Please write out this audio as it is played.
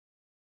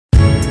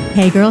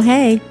Hey girl,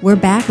 hey, we're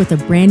back with a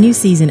brand new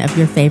season of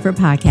your favorite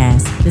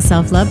podcast, the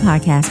Self-Love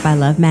Podcast by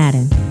Love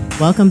Madden.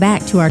 Welcome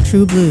back to our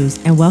True Blues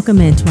and welcome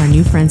into our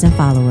new friends and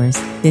followers.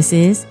 This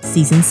is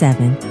Season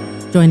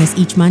 7. Join us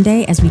each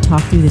Monday as we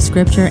talk through the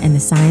scripture and the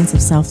science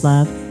of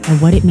self-love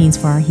and what it means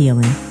for our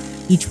healing.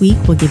 Each week,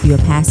 we'll give you a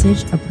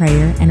passage, a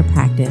prayer, and a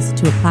practice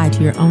to apply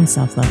to your own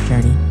self-love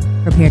journey.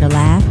 Prepare to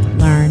laugh,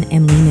 learn,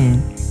 and lean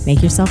in.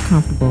 Make yourself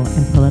comfortable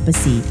and pull up a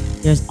seat.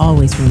 There's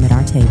always room at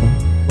our table.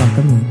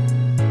 Welcome in.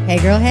 Hey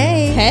girl,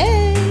 hey.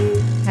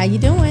 Hey. How you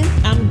doing?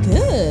 I'm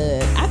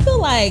good. I feel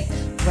like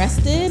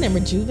rested and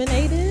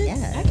rejuvenated.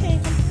 Yeah. I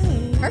can't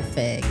complain.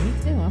 Perfect. Me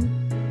too.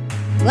 I'm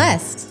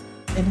blessed.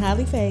 And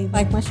highly favored.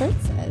 Like my shirt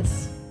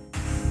says.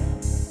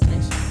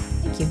 Nice.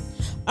 Thank you.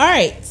 All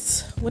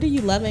right. What are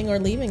you loving or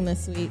leaving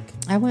this week?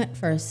 I went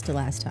first to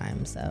last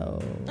time,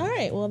 so. All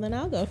right. Well, then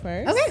I'll go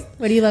first. Okay.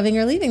 What are you loving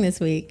or leaving this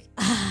week?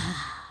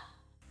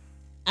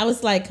 I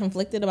was like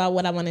conflicted about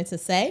what I wanted to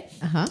say.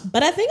 Uh-huh.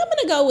 But I think I'm going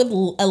to go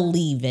with a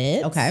leave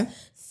it. Okay.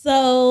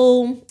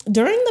 So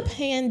during the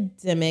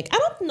pandemic, I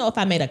don't know if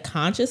I made a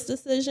conscious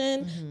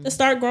decision to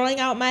start growing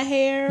out my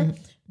hair,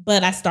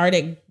 but I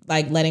started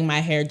like letting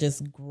my hair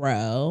just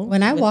grow.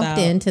 When I walked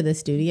into the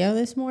studio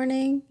this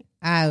morning,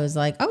 I was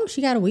like, oh,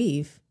 she got a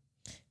weave.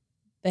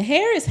 The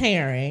hair is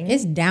hairing.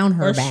 It's down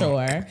her for back.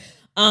 sure.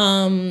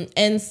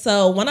 And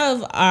so one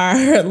of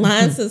our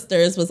line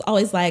sisters was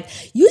always like,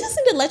 you just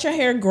need to let your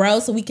hair grow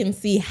so we can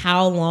see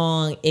how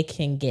long it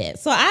can get.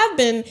 So I've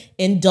been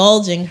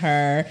indulging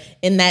her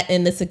in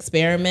this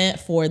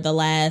experiment for the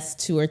last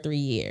 2 or 3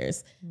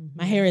 years.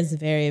 My hair is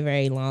very,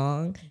 very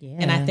long. Yeah.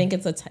 And I think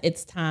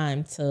it's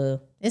time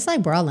to It's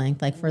like bra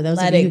length. Like for those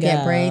Let of you it who get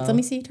go. braids. Let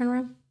me see you turn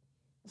around.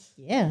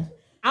 Yeah.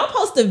 I'll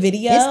post a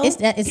video.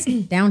 It's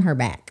down her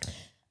back.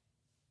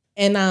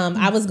 And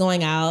I was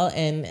going out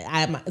and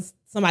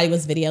somebody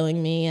was videoing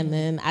me, and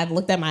then I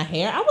looked at my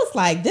hair. I was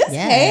like, this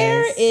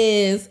hair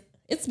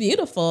it's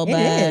beautiful, It but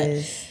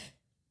is.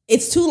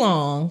 it's too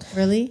long.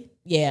 Really?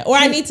 Yeah. Or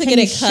I need to Can get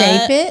you it cut.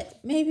 shape it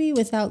maybe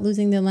without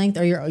losing the length,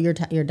 or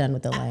you're done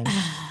with the length.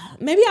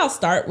 Maybe I'll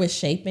start with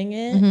shaping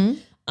it.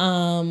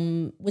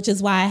 Which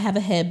is why I have a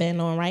headband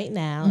on right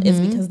now. It's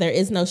because there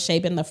is no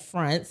shape in the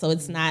front, so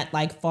it's not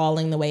like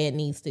falling the way it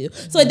needs to.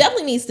 So it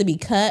definitely needs to be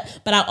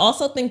cut, but I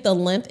also think the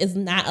length is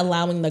not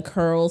allowing the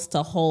curls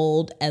to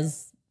hold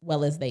as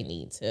well as they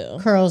need to.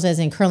 Curls as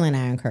in curling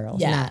iron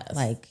curls. Yes. Not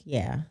like,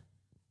 yeah.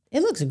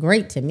 It looks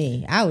great to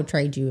me. I would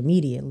trade you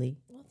immediately.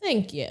 Well,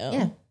 thank you.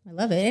 Yeah, I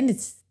love it. And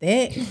it's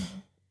thick.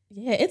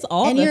 Yeah, it's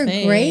all And the your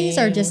things. grays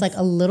are just like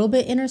a little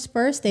bit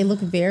interspersed. They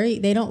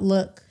don't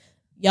look.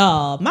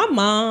 Y'all, my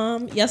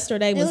mom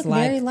yesterday They was look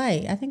like, very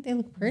light. I think they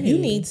look pretty. you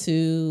need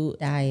to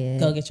dye it.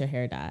 go get your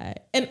hair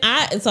dyed. And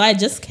I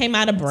just came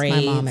out of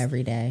braids. My mom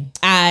every day.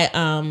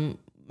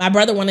 My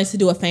brother wanted to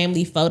do a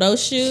family photo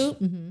shoot.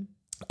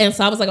 And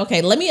so I was like,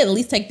 okay, let me at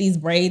least take these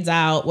braids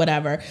out,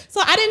 whatever.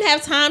 So I didn't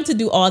have time to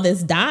do all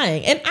this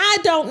dyeing. And I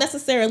don't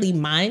necessarily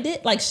mind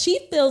it. Like, she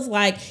feels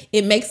like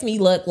it makes me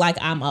look like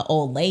I'm an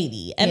old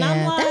lady. And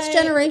I'm like, that's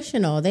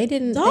generational. They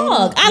didn't.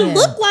 dog, I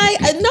look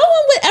like, no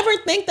one would ever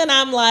think that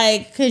I'm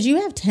like, because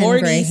you have 10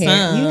 gray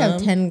hair. some. You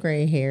have 10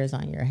 gray hairs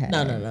on your head.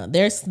 no.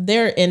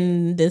 They're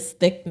in this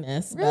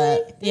thickness.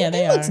 Really? But yeah,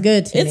 they It are. looks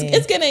good to me.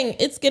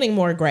 It's getting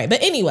more gray.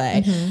 But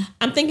anyway,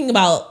 I'm thinking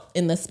about,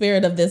 in the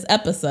spirit of this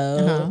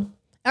episode,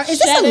 Is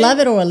this a love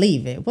it or a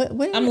leave it? What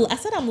I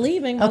said I'm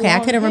leaving. my okay, I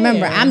long couldn't hair.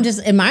 remember. I'm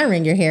just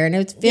admiring your hair, and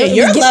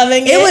you're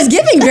loving it. It was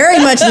giving very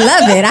much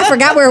love it. I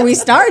forgot where we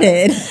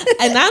started.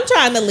 And I'm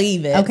trying to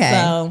leave it. Okay,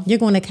 So you're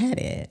going to cut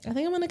it. I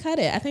think I'm going to cut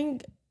it. I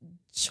think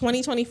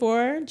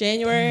 2024,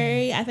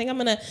 January, I think I'm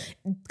going to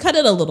cut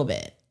it a little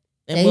bit.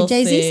 And we'll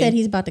Jay-Z see. said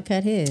he's about to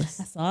cut his.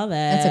 I saw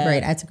that.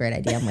 That's a great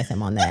idea. I'm with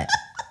him on that.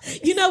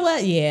 You know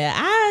what? Yeah,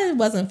 I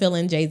wasn't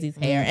feeling Jay-Z's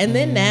hair. And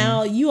then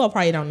now, you all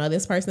probably don't know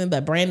this person,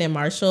 but Brandon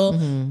Marshall,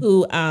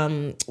 who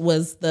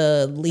was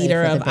the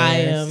leader of I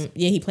Am,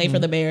 he played for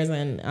the Bears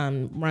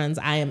and runs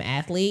I Am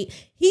Athlete.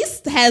 He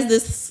has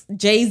this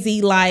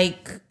Jay-Z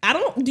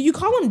do you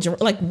call him,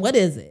 like, what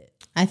is it?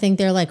 I think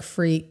they're like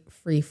free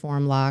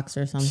form locks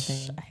or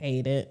something. I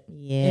hate it.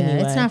 Yeah,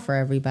 Anyway. It's not for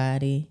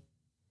everybody.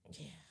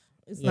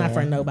 It's not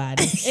for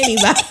nobody.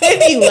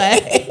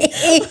 Anyway,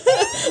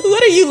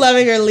 what are you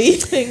loving or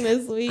leaving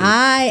this week?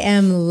 I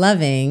am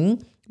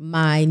loving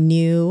my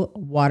new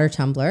water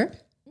tumbler.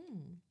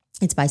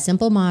 It's by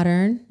Simple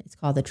Modern. It's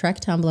called the Trek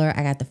Tumbler.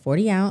 I got the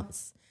 40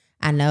 ounce.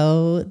 I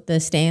know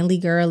the Stanley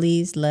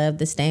girlies love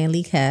the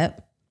Stanley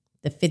cup,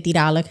 the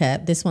 $50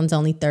 cup. This one's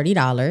only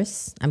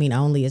 $30. I mean,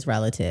 only is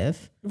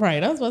relative.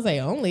 Right, I was about to say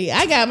only.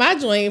 I got my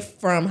joint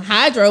from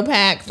Hydro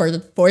Pack for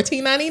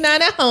 $14.99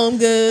 at Home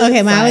Goods.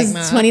 Okay, mine was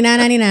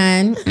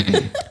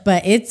 $29.99,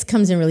 but it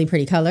comes in really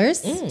pretty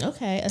colors.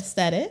 Okay,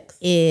 aesthetics.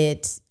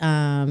 It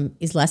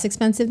is less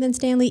expensive than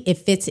Stanley. It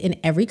fits in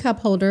every cup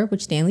holder,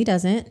 which Stanley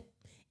doesn't.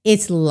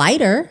 It's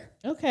lighter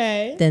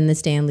than the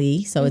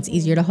Stanley, so it's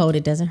easier to hold.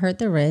 It doesn't hurt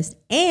the wrist.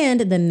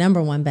 And the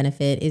number one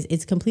benefit is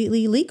it's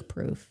completely leak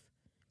proof.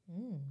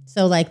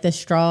 So like the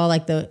straw,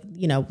 like the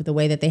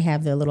way that they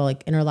have the little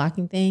like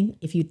interlocking thing,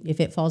 if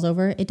it falls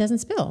over, it doesn't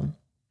spill.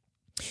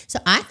 So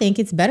I think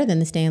it's better than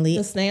the Stanley.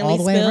 The Stanley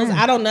spills.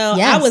 I don't know.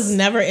 Yes. I was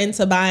never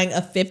into buying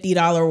a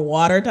 $50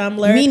 water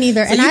tumbler. Me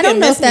neither. So and I don't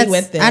know if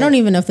that's. I don't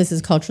even know if this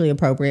is culturally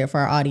appropriate for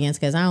our audience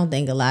because I don't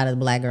think a lot of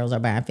Black girls are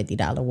buying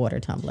 $50 water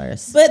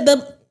tumblers.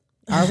 But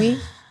are we?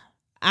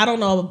 I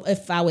don't know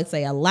if I would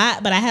say a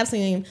lot, but I have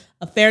seen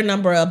a fair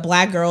number of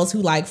Black girls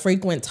who like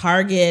frequent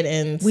Target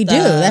and we stuff.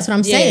 do. That's what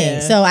I'm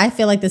saying. So I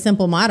feel like the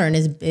Simple Modern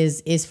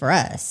is for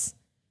us.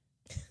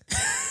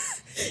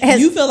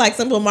 You feel like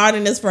Simple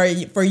Modern is for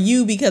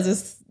you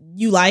because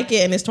you like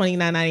it and it's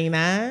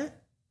 $29.99?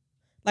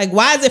 Like,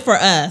 why is it for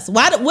us?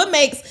 What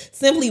makes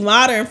Simply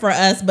Modern for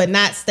us but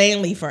not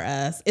Stanley for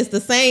us? It's the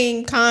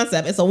same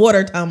concept. It's a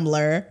water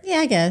tumbler. Yeah,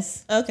 I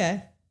guess.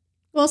 Okay.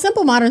 Well,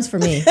 Simple Modern's for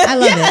me. I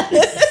love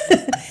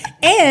it.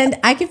 And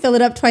I can fill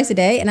it up twice a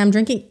day and I'm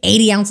drinking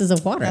 80 ounces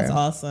of water. That's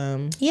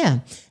awesome. Yeah.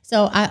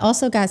 So I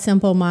also got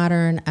Simple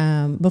Modern.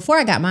 Before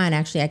I got mine,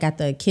 actually, I got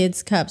the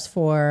kids cups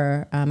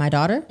for my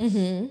daughter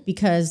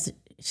because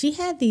she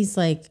had these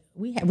like,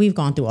 we've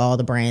gone through all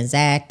the brands,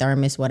 Zach,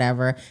 Thermos,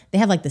 whatever. They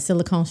have like the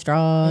silicone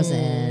straws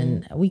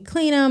and we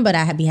clean them, but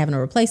I be having to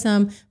replace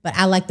them. But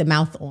I like the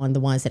mouth on the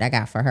ones that I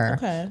got for her.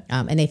 Okay.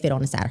 And they fit on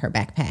the side of her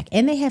backpack.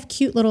 And they have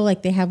cute little,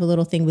 like they have a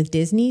little thing with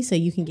Disney. So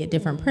you can get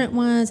different print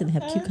ones and they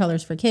have cute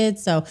colors for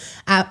kids. So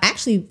I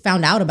actually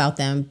found out about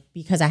them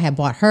because I had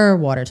bought her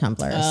water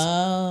tumblers.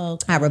 Oh,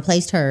 okay. I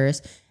replaced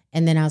hers.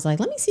 And then I was like,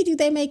 let me see, do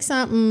they make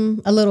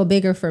something a little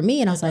bigger for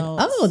me? And I was like,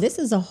 oh, this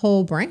is a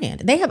whole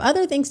brand. They have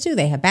other things too.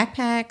 They have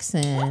backpacks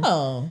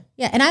and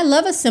yeah. And I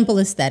love a simple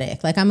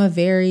aesthetic. Like I'm a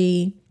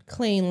very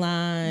clean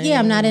line. Yeah,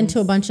 I'm not into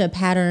a bunch of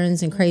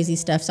patterns and crazy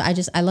stuff. So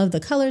I love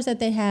the colors that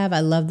they have. I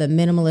love the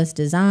minimalist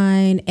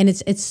design and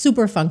it's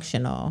super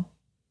functional.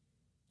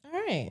 All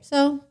right.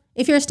 So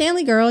if you're a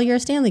Stanley girl, you're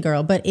a Stanley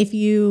girl. But if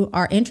you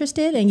are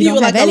interested and you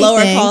don't have like anything, a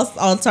lower cost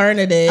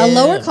alternative, a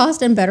lower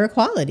cost and better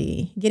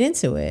quality, get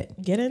into it.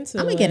 I'm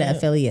gonna get an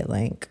affiliate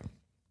link.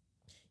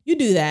 You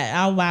do that.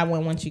 I'll buy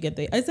one once you get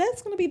there. Is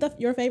that going to be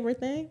your favorite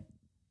thing?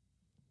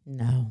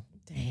 No.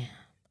 Damn.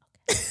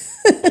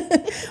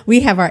 Okay.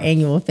 We have our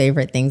annual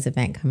favorite things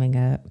event coming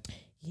up.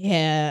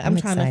 Yeah, I'm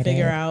trying to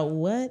figure out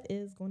what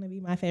is going to be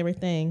my favorite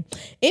thing.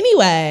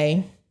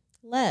 Anyway,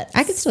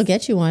 I could still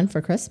get you one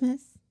for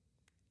Christmas.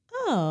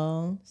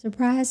 Oh.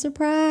 Surprise,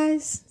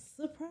 surprise.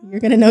 Surprise. You're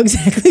going to know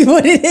exactly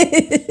what it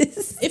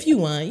is. If you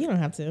want, you don't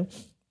have to.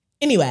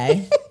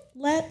 Anyway,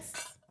 let's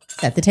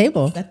set the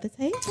table. Set the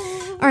table.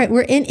 All right,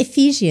 we're in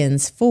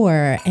Ephesians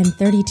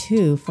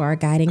 4:32 for our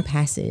guiding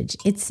passage.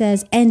 It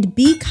says, and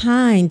be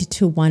kind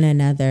to one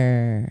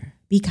another.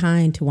 Be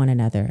kind to one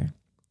another.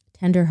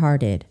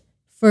 Tenderhearted.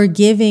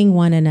 Forgiving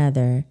one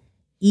another,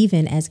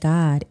 even as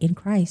God in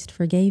Christ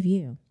forgave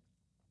you.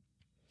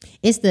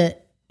 It's the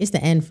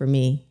end for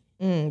me.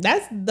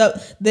 That's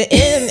the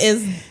end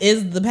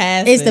is the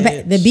passage. It's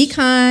the be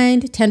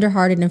kind,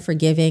 tenderhearted, and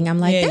forgiving. I'm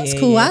like, that's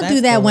cool. I'll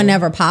do that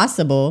whenever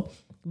possible.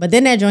 But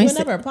then that joint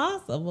whenever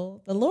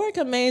possible. The Lord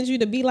commands you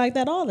to be like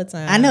that all the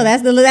time. I know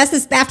that's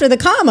after the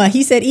comma.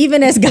 He said,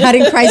 even as God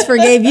in Christ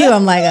forgave you.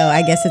 I'm like, oh,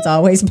 I guess it's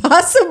always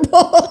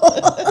possible.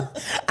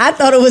 I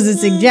thought it was a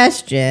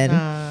suggestion,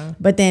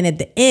 but then at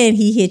the end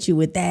he hit you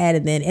with that,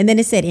 and then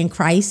it said in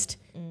Christ,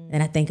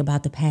 and I think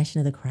about the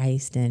Passion of the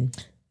Christ and.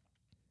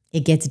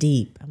 It gets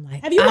deep. I'm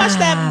like, have you watched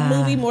that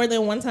movie more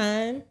than one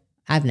time?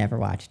 I've never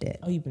watched it.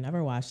 Oh, you've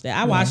never watched it?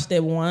 I watched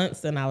it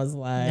once and I was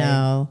like,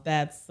 no,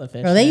 that's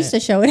sufficient. Girl, they used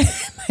to show it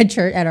at my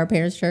church, at our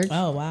parents' church.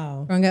 Oh,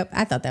 wow. Growing up,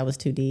 I thought that was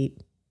too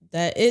deep.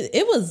 That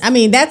it was. I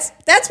mean, that's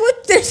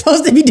what they're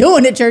supposed to be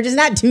doing at church. It's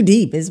not too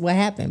deep, is what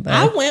happened. But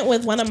I went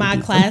with one of my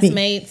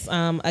classmates,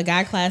 a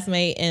guy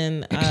classmate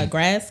in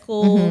grad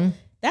school.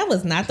 That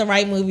was not the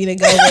right movie to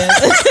go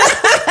with.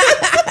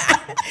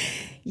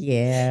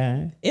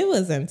 Yeah. It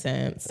was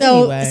intense.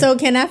 So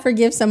can I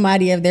forgive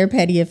somebody of their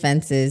petty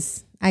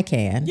offenses? I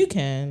can. You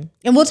can.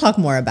 And we'll talk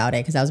more about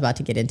it because I was about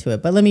to get into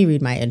it. But let me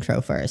read my intro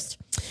first.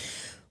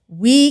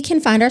 We can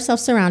find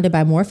ourselves surrounded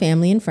by more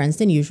family and friends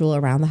than usual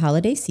around the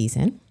holiday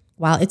season.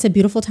 While it's a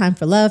beautiful time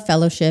for love,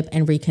 fellowship,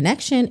 and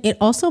reconnection, it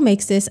also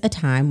makes this a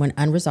time when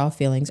unresolved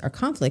feelings or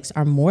conflicts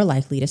are more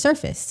likely to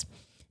surface.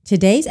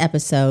 Today's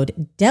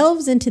episode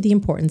delves into the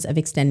importance of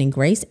extending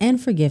grace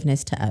and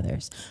forgiveness to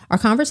others. Our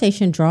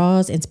conversation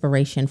draws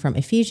inspiration from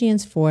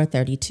Ephesians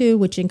 4:32,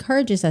 which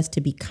encourages us to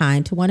be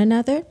kind to one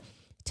another,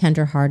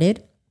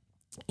 tenderhearted,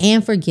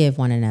 and forgive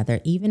one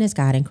another, even as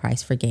God in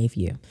Christ forgave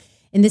you.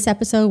 In this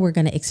episode, we're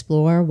going to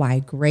explore why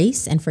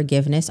grace and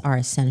forgiveness are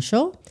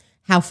essential,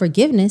 how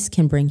forgiveness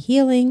can bring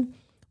healing,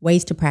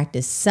 ways to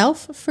practice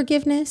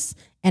self-forgiveness,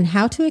 and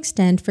how to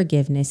extend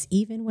forgiveness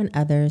even when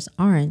others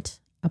aren't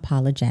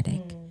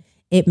apologetic.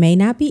 It may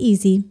not be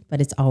easy,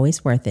 but it's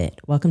always worth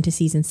it. Welcome to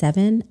Season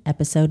 7,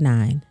 Episode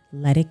 9.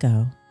 Let it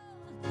go.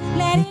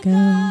 Let it go.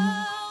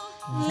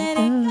 Let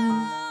it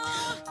go.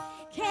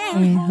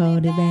 Can't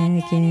hold it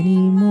back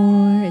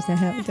anymore. Is that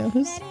how it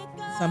goes?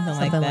 Something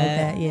like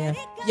that. Yeah.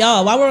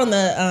 Y'all, while we're on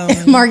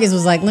the Marcus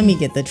was like, let me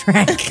get the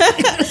track.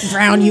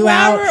 Drown you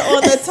out. While we're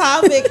on the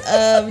topic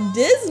of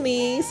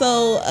Disney,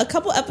 so a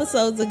couple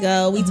episodes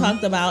ago we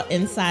talked about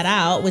Inside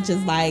Out, which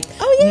is like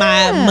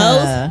my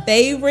most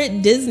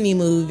favorite Disney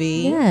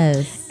movie.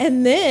 Yes.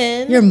 And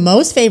then your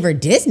most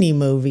favorite Disney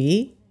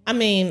movie? I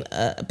mean,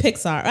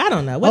 Pixar. I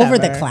don't know. Whatever.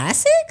 Over the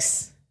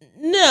classics?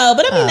 No,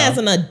 but I mean as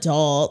an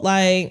adult,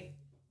 like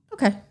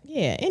okay.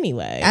 Yeah,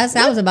 anyway. I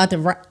was about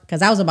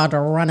to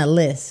run a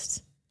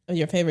list of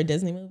your favorite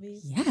Disney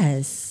movies?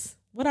 Yes.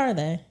 What are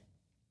they?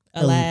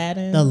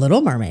 Aladdin. The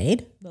Little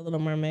Mermaid. The Little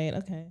Mermaid,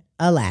 okay.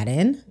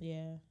 Aladdin.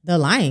 Yeah. The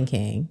Lion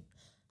King.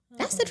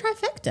 That's the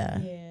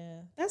trifecta.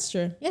 Yeah, that's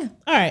true. Yeah.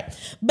 All right.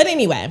 But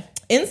anyway,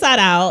 Inside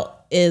Out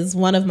is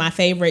one of my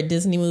favorite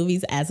Disney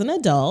movies as an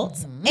adult.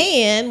 Mm-hmm.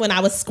 And when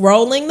I was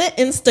scrolling the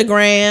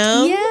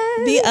Instagram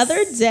the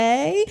other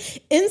day,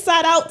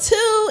 Inside Out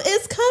 2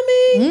 is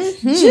coming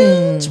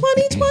June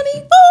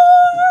 2024.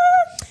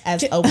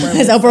 As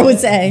Oprah would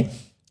say.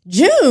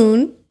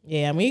 June?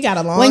 Yeah, I mean, you got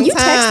a long time. When you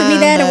texted me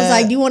that and was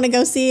like, do you want to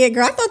go see it?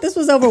 Girl, I thought this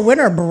was over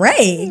winter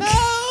break. No.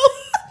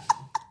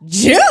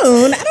 June?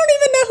 I don't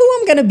even know who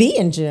I'm going to be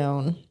in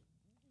June.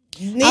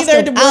 I'll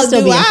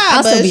still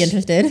be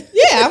interested.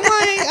 Yeah, I'm like,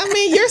 I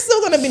mean, you're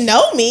still gonna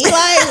know me.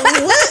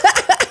 Like, what?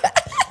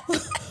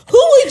 Who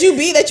would you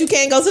be that you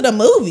can't go to the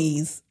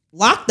movies?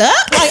 Locked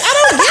up? Like, I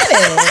don't get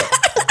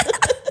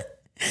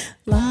it.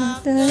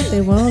 Locked up, they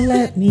won't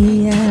let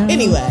me out.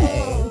 Anyway,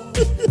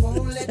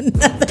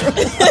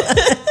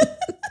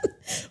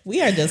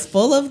 we are just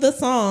full of the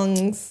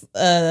songs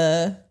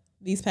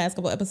these past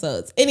couple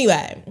episodes.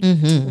 Anyway,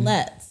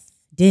 let's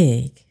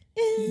dig.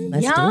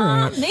 Let's do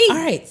it. All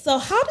right. So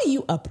how do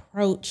you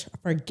approach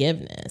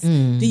forgiveness?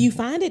 Do you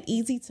find it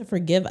easy to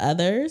forgive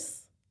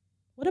others?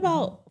 What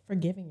about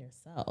forgiving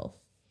yourself?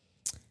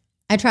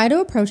 I try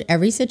to approach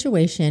every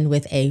situation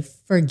with a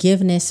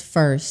forgiveness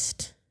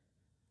first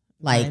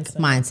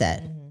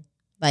mindset. Mm-hmm.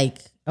 Like,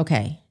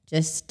 okay,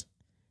 just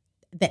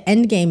the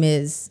end game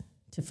is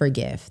to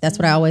forgive. That's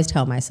what I always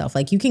tell myself.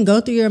 Like, you can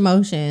go through your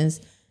emotions,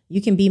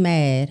 you can be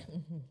mad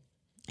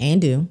and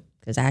do.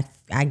 Because I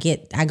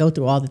go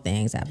through all the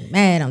things. I'm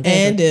mad. I'm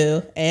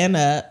and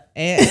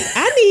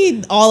I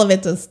need all of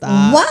it to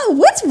stop. Wow,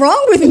 what's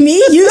wrong with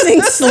me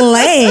using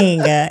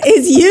slang?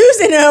 It's used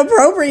in an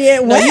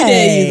appropriate way. No, you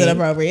did use it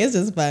appropriate. It's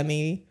just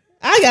funny.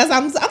 I guess I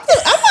feel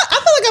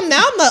like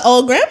I'm the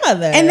old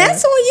grandmother, and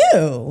that's on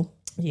you.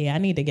 Yeah, I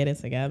need to get it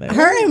together.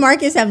 Her and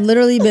Marcus have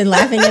literally been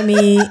laughing at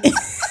me.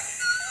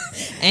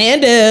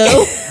 And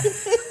do.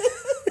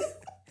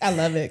 I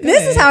love it.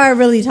 This is how I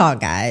really talk,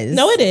 guys.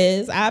 No, it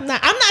is. I'm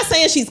not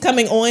saying she's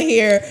coming on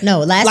here. No,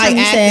 last time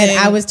you said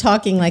I was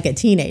talking like a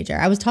teenager.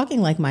 I was talking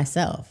like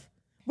myself.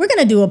 We're going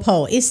to do a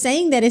poll. Is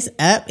saying that it's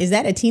up, is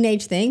that a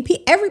teenage thing?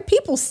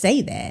 People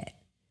say that.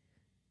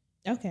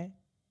 Okay.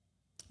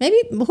 Maybe,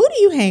 who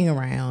do you hang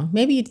around?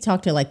 Maybe you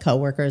talk to like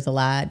coworkers a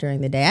lot during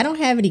the day. I don't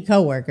have any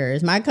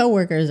coworkers. My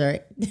coworkers are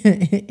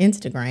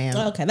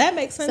Instagram. Okay, that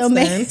makes sense. So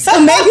maybe my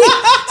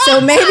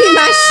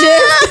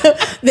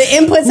shift, the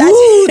inputs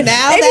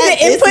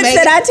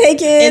that I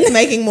take in, it's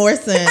making more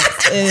sense.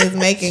 It is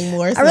making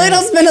more sense. I really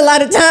don't spend a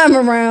lot of time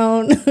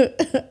around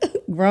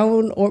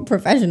grown or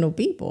professional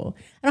people.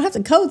 I don't have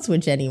to code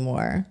switch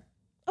anymore.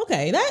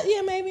 Okay,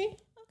 maybe. Okay.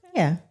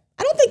 Yeah.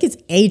 I don't think it's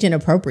age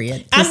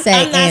inappropriate to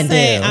say and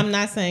do. I'm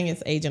not saying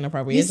it's age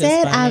inappropriate. You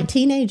said I'm a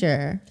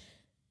teenager.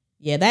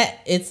 Yeah,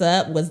 that "it's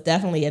up" was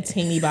definitely a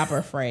teeny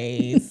bopper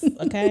phrase.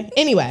 Okay.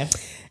 Anyway,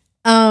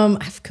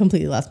 I've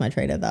completely lost my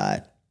train of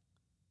thought.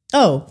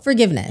 Oh,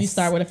 forgiveness. You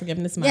start with a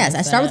forgiveness mindset. Yes,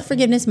 I start with a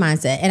forgiveness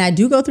mindset, and I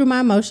do go through my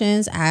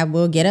emotions. I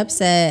will get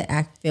upset.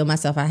 I feel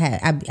myself. I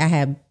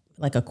have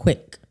like a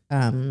quick.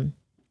 I don't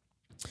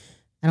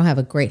have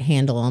a great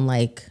handle on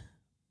like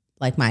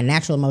my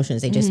natural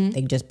emotions. They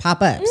just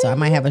pop up. So I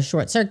might have a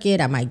short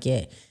circuit. I might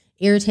get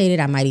irritated.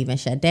 I might even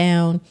shut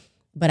down.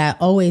 But I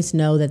always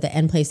know that the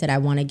end place that I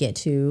want to get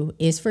to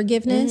is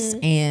forgiveness.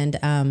 And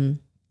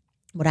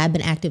what I've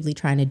been actively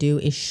trying to do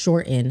is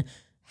shorten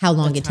how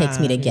long it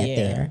takes me to get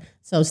there.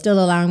 So still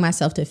allowing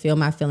myself to feel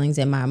my feelings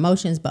and my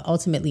emotions, but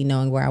ultimately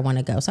knowing where I want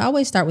to go. So I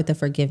always start with the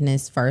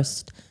forgiveness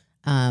first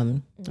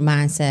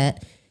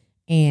mindset.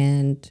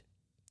 And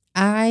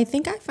I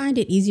think I find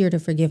it easier to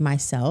forgive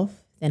myself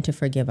than to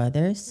forgive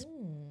others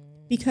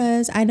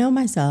because I know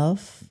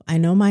myself. I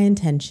know my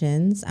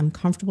intentions. I'm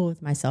comfortable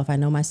with myself. I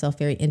know myself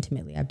very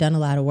intimately. I've done a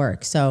lot of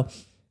work. So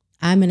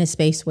I'm in a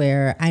space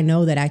where I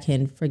know that I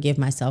can forgive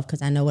myself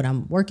because I know what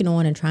I'm working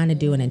on and trying to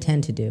do and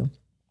intend to do.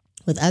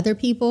 With other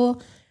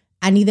people,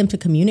 I need them to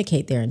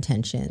communicate their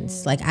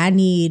intentions. Like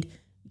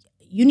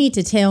you need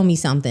to tell me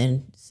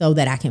something so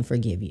that I can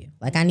forgive you.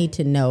 Like I need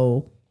to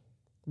know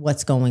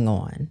what's going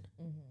on.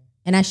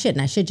 And I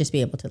shouldn't. I should just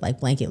be able to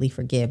like blanketly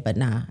forgive. But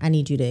nah, I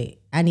need you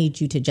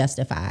to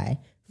justify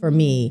for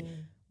me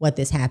what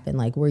this happened.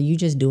 Like, were you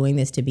just doing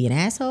this to be an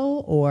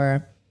asshole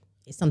or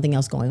is something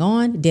else going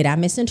on? Did I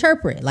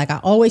misinterpret? Like I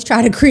always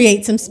try to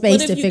create some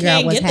space to figure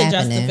out what's happening. What if you can't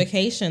get the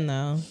justification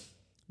though?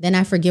 Then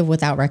I forgive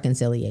without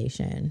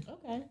reconciliation.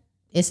 Okay.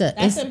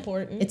 That's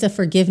important. It's a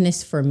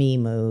forgiveness for me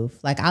move.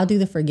 Like I'll do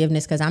the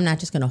forgiveness because I'm not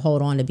just going to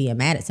hold on to being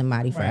mad at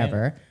somebody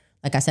forever. Right.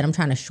 Like I said, I'm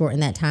trying to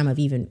shorten that time of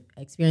even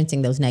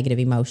experiencing those negative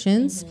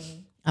emotions,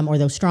 or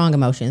those strong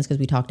emotions, because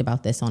we talked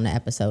about this on the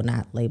episode,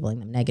 not labeling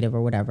them negative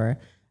or whatever.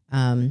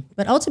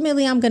 But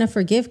ultimately, I'm going to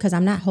forgive because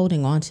I'm not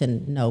holding on to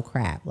no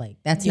crap. Like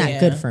that's not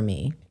good for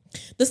me.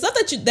 The stuff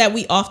that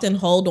we often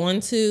hold on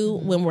to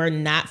when we're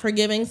not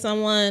forgiving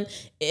someone,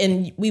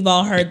 and we've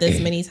all heard this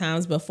many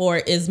times before,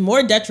 is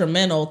more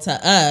detrimental to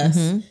us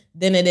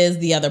than it is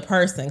the other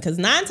person. Because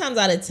 9 times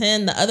out of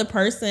 10, the other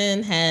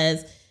person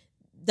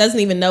doesn't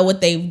even know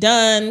what they've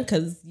done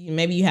because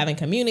maybe you haven't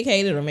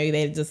communicated, or maybe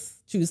they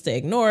just choose to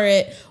ignore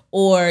it,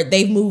 or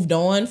they've moved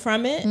on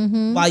from it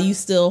while you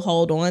still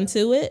hold on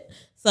to it.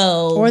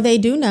 So, or they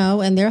do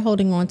know and they're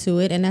holding on to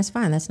it, and that's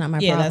fine. That's not my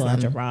problem. Yeah, that's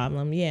not your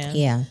problem. Yeah.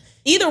 Yeah.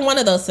 Either one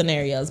of those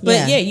scenarios.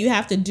 But you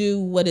have to do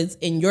what is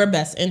in your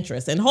best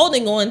interest. And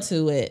holding on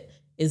to it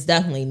is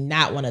definitely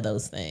not one of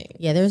those things.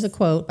 Yeah, there's a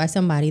quote by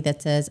somebody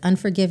that says,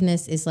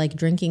 unforgiveness is like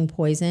drinking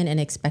poison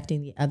and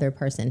expecting the other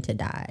person to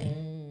die.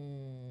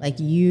 Like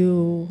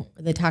the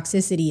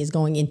toxicity is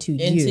going into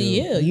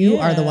you. You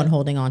are the one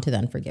holding on to the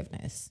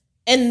unforgiveness.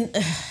 And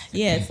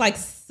it's like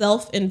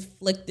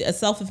a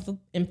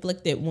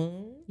self-inflicted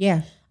wound.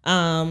 Yeah.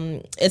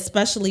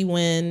 Especially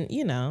when,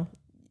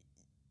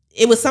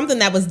 it was something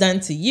that was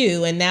done to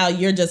you, and now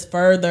you're just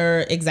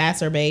further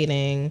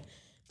exacerbating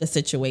the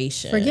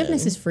situation.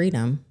 Forgiveness is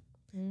freedom.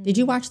 Did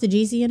you watch the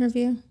Jeezy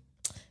interview?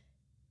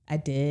 I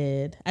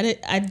did. I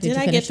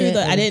didn't get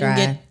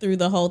through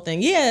the whole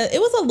thing. Yeah, it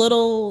was a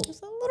little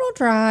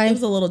dry. It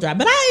was a little dry,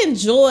 but I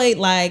enjoyed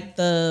I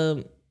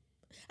think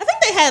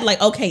they had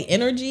okay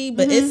energy,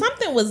 but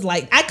something was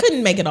I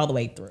couldn't make it all the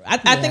way through.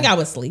 I think I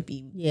was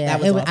sleepy. Yeah,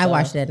 I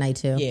watched it at night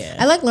too. Yeah,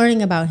 I like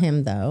learning about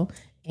him though,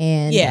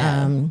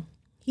 and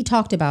he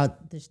talked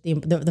about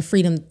the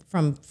freedom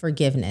from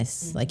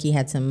forgiveness. Like he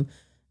had some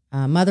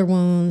mother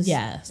wounds.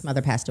 Yes. His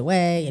mother passed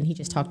away, and he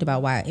just talked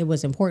about why it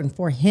was important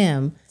for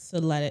him to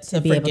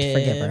be able to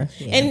forgive her.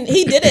 Yeah. And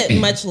he did it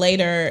much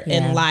later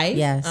in life.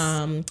 Yes.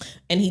 And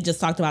he just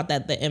talked about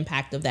the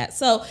impact of that.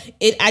 So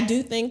I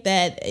do think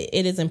that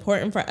it is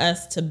important for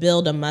us to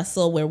build a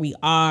muscle where we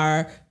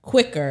are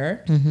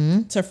quicker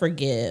to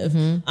forgive.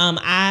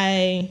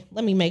 Let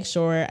me make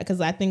sure,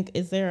 because I think,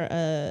 is there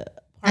a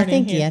part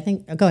in here?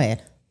 Go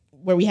ahead.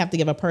 Where we have to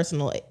give a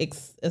personal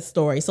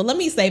story. So let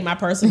me save my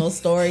personal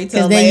story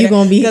till later. Then you're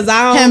going to be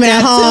hemming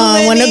and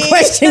hawing when the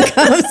question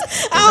comes.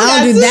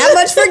 I don't do that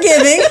much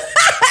forgiving.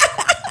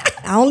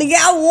 I only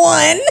got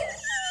one.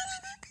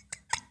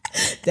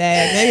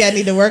 Dang, maybe I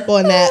need to work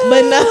on that.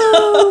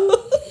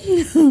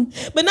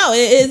 But no,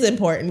 it is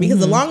important because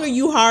the longer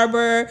you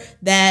harbor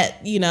that,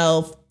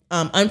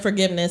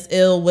 unforgiveness,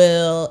 ill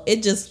will,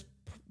 it just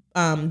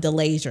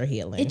delays your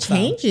healing. It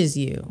changes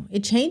you.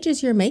 It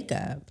changes your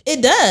makeup.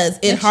 It does.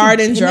 It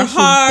hardens your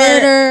heart,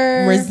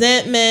 bitter,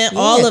 resentment,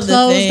 all of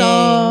the things.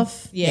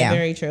 Off. Yeah,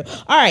 very true.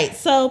 All right.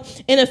 So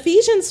in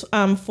Ephesians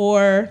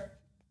 4,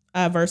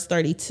 verse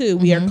 32,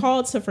 we are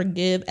called to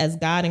forgive as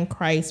God in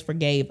Christ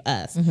forgave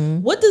us.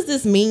 What does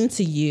this mean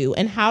to you,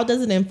 and how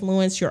does it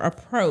influence your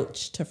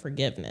approach to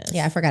forgiveness?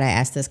 Yeah, I forgot I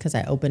asked this because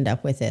I opened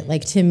up with it.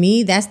 Like, to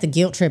me, that's the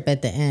guilt trip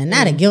at the end.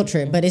 Not a guilt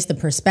trip, but it's the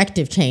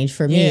perspective change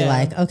for me.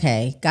 Like,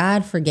 okay,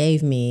 God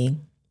forgave me,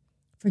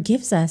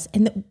 forgives us,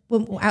 and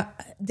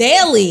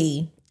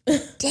daily.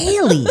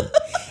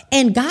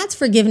 And God's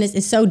forgiveness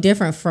is so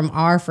different from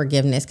our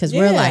forgiveness because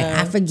we're like,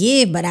 I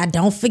forgive, but I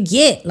don't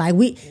forget. Like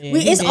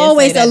it's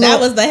always that.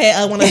 That was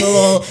one of the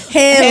little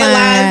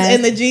headlines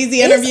in the Jeezy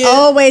interview. It's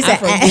always I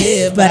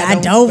forgive, but I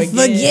don't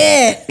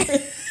forget.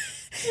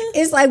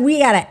 It's like we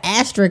got an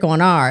asterisk on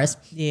ours.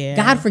 Yeah,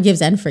 God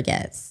forgives and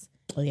forgets.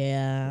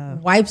 Yeah,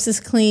 wipes us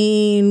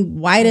clean,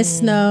 white as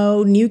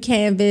snow, new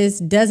canvas.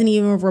 Doesn't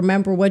even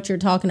remember what you're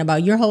talking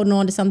about. You're holding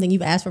on to something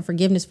you've asked for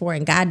forgiveness for,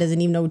 and God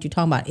doesn't even know what you're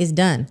talking about. It's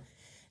done.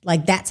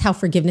 Like that's how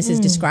forgiveness is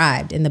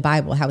described in the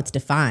Bible, how it's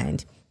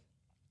defined.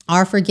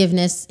 Our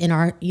forgiveness in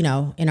our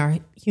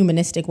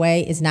humanistic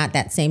way is not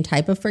that same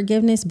type of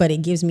forgiveness, but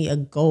it gives me a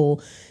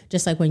goal.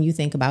 Just like when you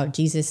think about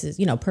Jesus's,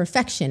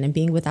 perfection and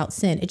being without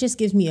sin, it just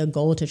gives me a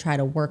goal to try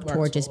to work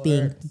toward just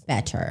being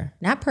better,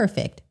 not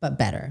perfect, but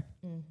better.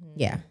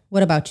 Yeah.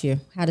 What about you?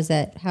 How does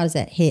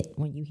that hit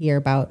when you hear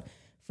about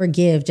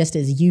forgive just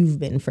as you've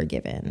been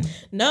forgiven?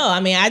 No, I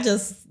mean, I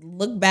just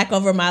look back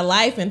over my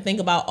life and think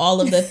about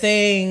all of the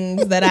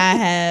things that I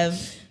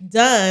have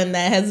done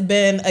that has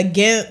been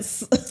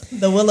against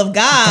the will of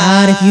God.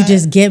 God, if you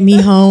just get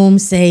me home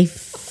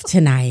safe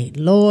tonight.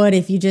 Lord,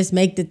 if you just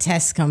make the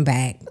test come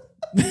back.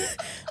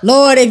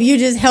 Lord, if you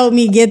just help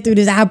me get through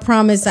this, I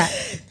promise.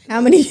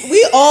 How many?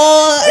 We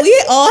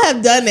all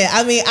have done it.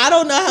 I mean, I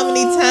don't know how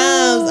many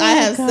times I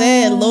have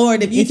said,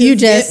 Lord, if you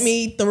just get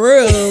me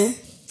through.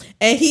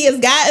 And he has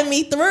gotten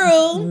me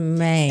through.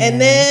 Man. And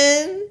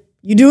then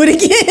you do it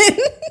again.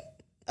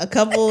 A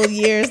couple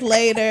years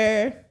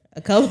later,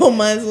 a couple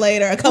months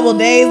later, a couple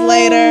days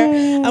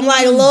later, I'm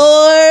like,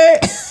 Lord,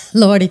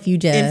 Lord, if you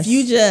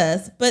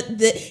just. But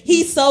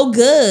he's so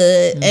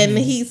good and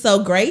he's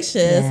so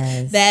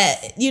gracious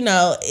that, you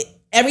know,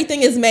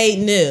 everything is made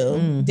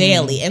new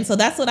daily. And so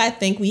that's what I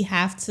think we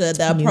have to,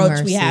 the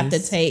approach we have to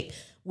take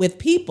with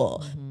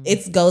people.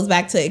 It goes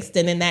back to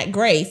extending that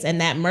grace and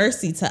that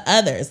mercy to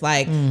others.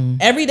 Like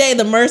every day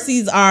the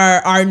mercies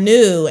are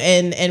new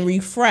and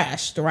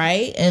refreshed,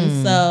 right?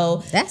 And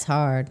so that's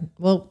hard.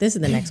 Well, this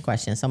is the next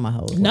question, so my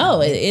whole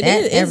no, it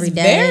is every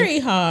day. Very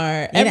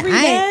hard. Every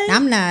day.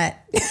 I'm not.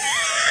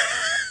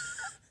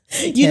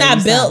 You're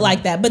not built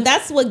like that, but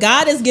that's what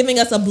God is giving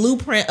us, a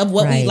blueprint of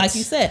what we, like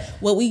you said,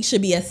 what we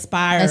should be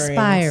aspiring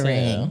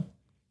to.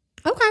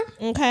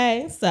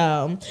 Okay.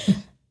 So,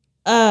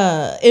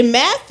 in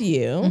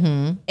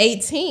Matthew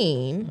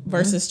 18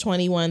 verses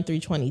 21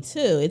 through 22,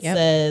 it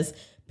says,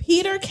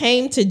 Peter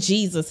came to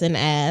Jesus and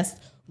asked,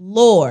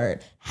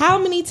 Lord, how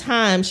many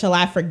times shall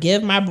I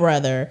forgive my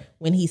brother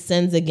when he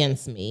sins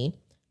against me?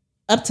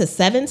 Up to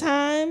 7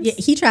 times? Yeah,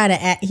 he tried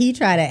to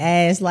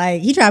ask,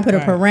 like, he tried to put a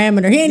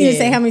parameter. He didn't even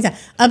say how many times.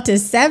 Up to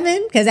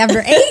 7? Because after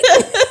 8,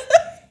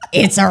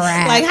 it's a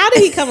wrap. Like, how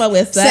did he come up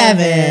with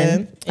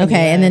 7?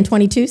 Okay, and then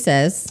 22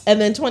 says? And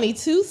then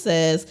 22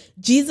 says,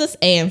 Jesus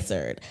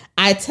answered,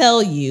 I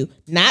tell you,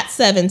 not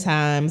 7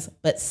 times,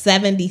 but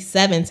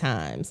 77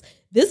 times.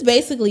 This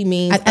basically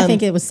means... I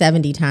think it was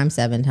 70 times,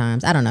 7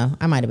 times. I don't know.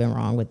 I might have been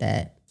wrong with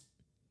that.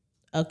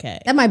 Okay.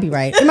 That might be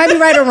right. It might be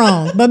right or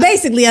wrong, but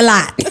basically a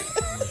lot.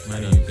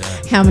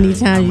 How many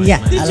times you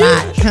got? A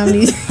lot. How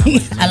many?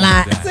 A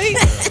lot.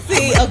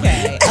 See,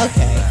 okay,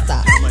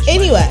 stop.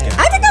 Anyway,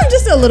 I think I'm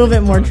just a little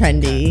bit more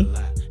trendy.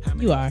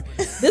 You are.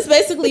 This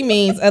basically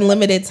means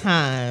unlimited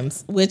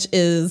times, which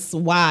is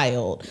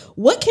wild.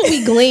 What can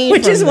we glean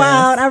which from is this?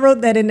 wild. I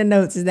wrote that in the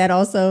notes. Is that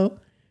also?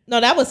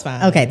 No, that was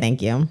fine. Okay,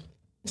 thank you.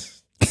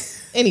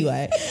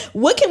 Anyway,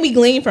 what can we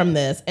glean from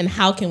this and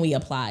how can we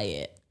apply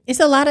it? It's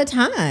a lot of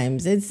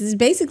times. It's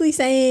basically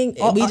saying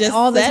we just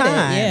all the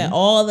time. Yeah,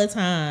 all the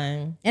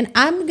time. And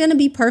I'm going to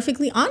be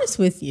perfectly honest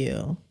with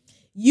you.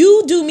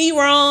 You do me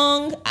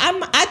wrong.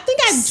 I think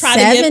I try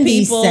to give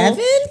people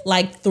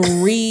like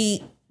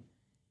three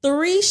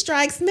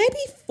strikes, maybe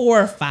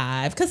 4 or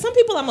 5. Because some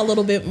people I'm a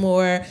little bit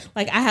more,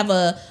 like I have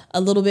a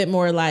little bit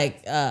more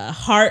like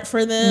heart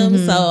for them.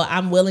 So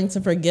I'm willing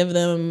to forgive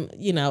them,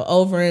 you know,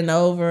 over and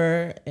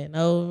over and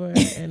over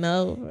and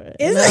over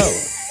and over.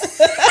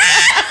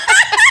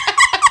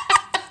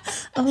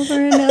 Over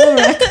and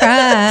over, I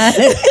cried.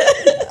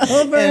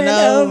 Over and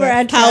over,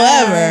 I cried.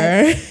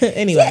 However,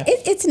 anyway. Yeah,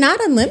 it's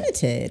not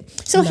unlimited.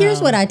 So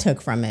here's what I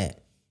took from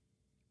it.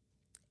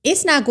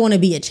 It's not going to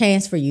be a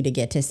chance for you to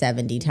get to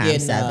 70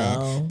 times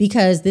 7.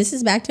 Because this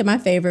is back to my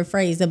favorite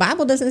phrase. The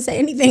Bible doesn't say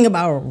anything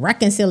about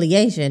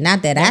reconciliation.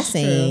 Not that I've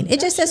seen. It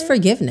just says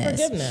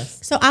forgiveness.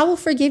 So I will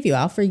forgive you.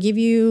 I'll forgive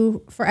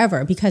you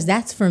forever because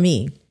that's for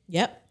me.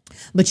 Yep.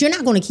 But you're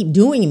not going to keep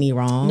doing me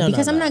wrong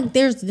because I'm not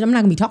going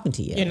to be talking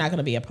to you. You're not going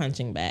to be a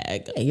punching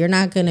bag. You're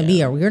not going to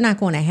you're not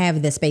going to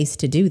have the space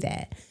to do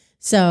that.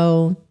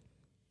 So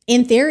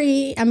in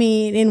theory, I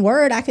mean, in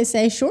word, I could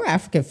say, sure, I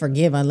could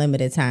forgive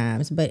unlimited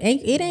times, but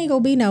it ain't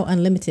going to be no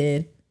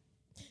unlimited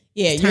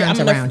times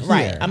around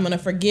here. I'm going to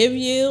forgive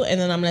you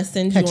and then I'm going to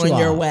send you on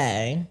your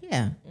way.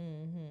 Yeah.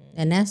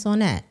 And that's on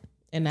that.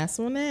 And that's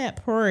on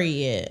that.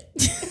 Period.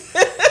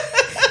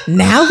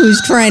 Now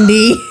who's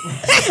trendy?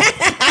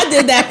 I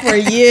did that for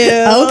you.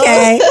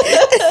 Okay.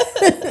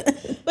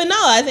 But no,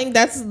 I think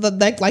that's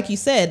like you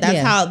said,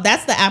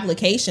 that's the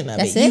application of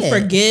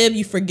it.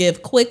 You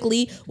forgive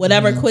quickly,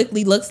 whatever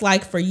quickly looks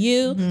like for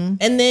you.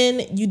 And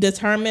then you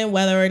determine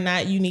whether or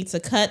not you need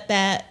to cut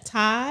that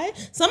tie.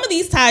 Some of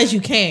these ties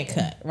you can't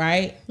cut,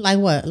 right? Like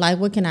what? Like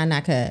what can I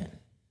not cut?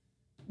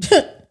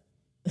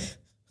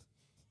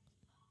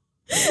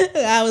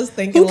 I was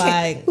thinking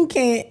who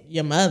can't?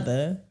 Your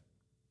mother.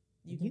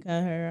 You can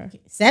cut her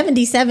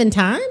 77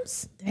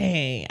 times?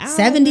 Dang.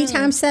 70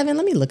 times 7?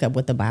 Let me look up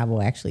what the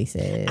Bible actually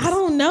says. I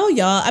don't know,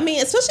 y'all. I mean,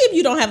 especially if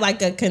you don't have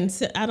like I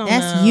don't know.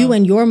 That's you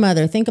and your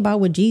mother. Think about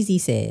what Jeezy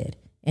said.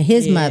 And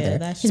his mother.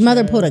 His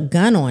mother put a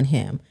gun on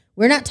him.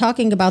 We're not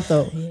talking about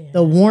the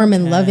warm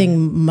and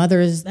loving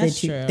mothers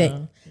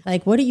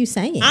like, what are you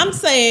saying? I'm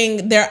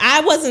saying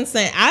I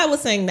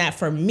was saying that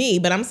for me,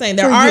 but I'm saying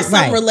there are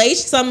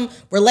some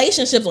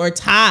relationships or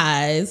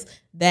ties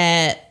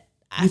that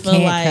I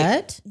feel like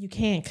cut? You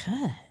can't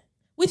cut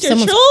with your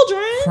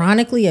children.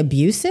 Chronically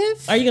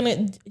abusive? Are you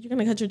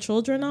gonna cut your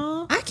children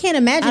off? I can't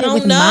imagine it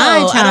with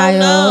my child. I don't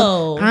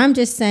know. I'm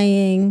just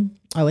saying.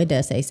 Oh, it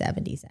does say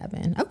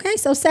 77. Okay,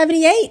 so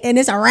 78, and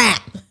it's a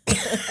wrap.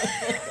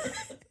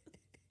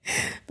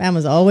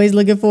 Bama's always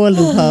looking for a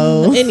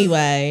loophole.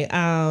 Anyway,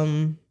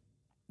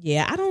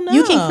 yeah, I don't know.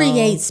 You can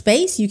create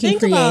space. You can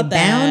create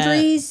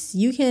boundaries.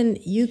 You can.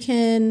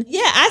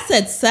 Yeah, I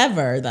said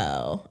sever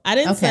though. I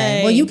didn't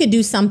say. Well, you could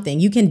do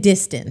something. You can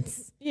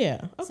distance.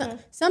 Yeah. Okay.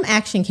 Some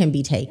action can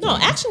be taken. No,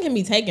 action can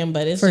be taken,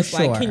 but it's just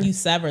like, can you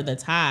sever the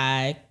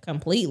tie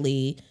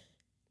completely?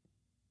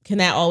 Can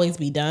that always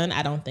be done?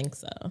 I don't think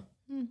so.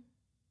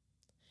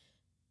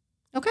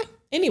 Okay.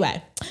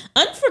 Anyway,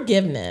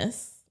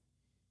 unforgiveness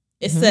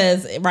It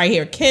says right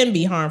here, can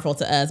be harmful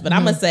to us, but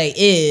I'm going to say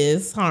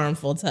is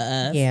harmful to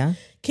us. Yeah.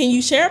 Can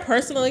you share a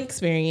personal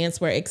experience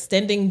where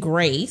extending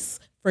grace,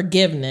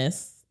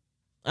 forgiveness,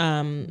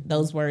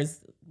 those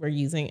words we're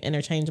using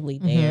interchangeably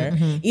there,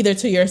 either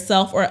to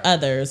yourself or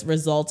others,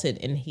 resulted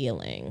in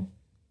healing?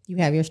 You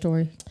have your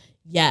story?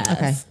 Yes.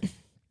 Okay.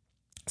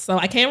 So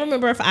I can't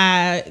remember if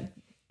I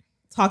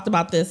talked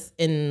about this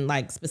in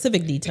like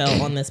specific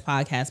detail on this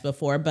podcast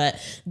before, but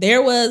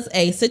there was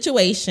a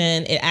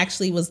situation. It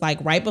actually was like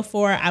right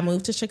before I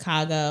moved to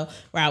Chicago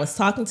where I was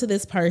talking to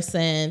this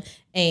person,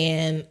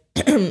 and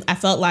I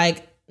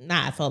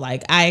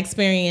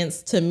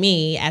experienced, to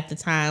me at the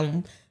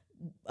time,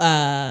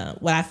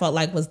 what I felt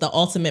like was the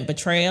ultimate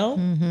betrayal.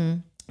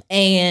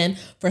 And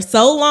for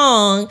so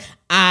long,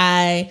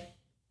 I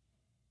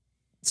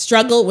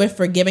struggled with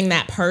forgiving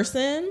that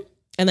person.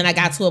 And then I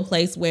got to a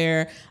place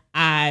where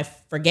I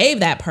forgave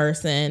that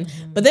person.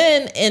 But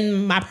then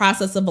in my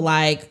process of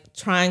like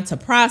trying to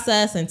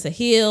process and to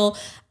heal,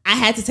 I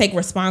had to take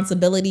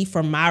responsibility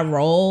for my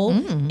role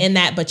in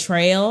that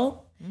betrayal.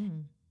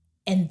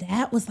 And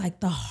that was like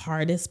the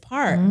hardest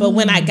part. But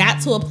when I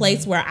got to a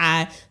place where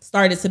I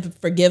started to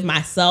forgive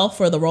myself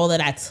for the role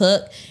that I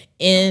took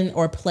in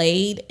or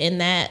played in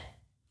that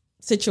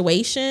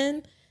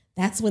situation,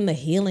 that's when the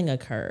healing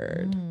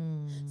occurred.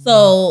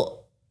 So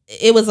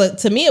it was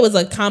to me, it was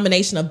a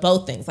combination of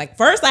both things. Like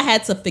first I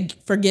had to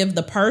forgive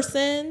the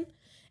person,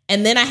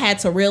 and then I had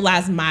to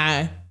realize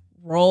my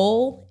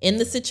role in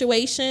the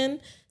situation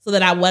so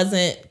that I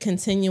wasn't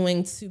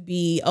continuing to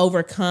be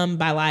overcome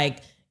by like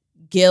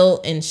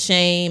guilt and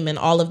shame and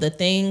all of the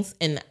things.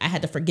 And I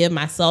had to forgive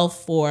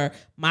myself for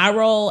my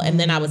role, and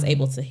then I was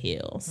able to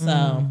heal.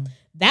 So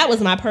that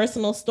was my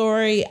personal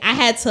story. I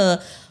had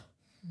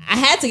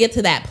to get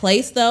to that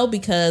place though,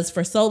 because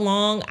for so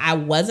long I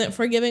wasn't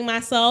forgiving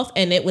myself,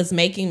 and it was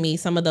making me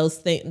some of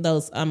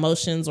those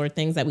emotions or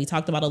things that we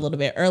talked about a little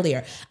bit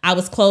earlier. I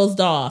was closed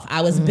off.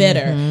 I was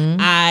bitter.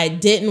 I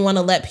didn't want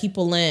to let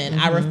people in.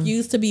 I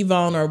refused to be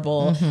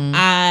vulnerable.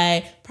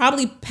 I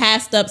probably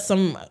passed up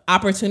some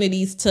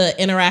opportunities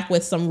to interact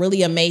with some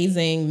really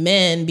amazing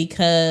men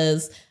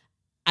because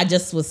I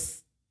just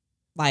was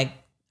like,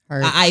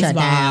 ice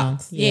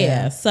box.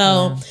 Yeah.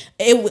 So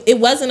it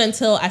wasn't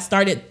until I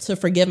started to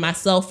forgive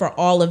myself for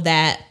all of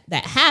that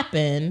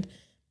happened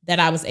that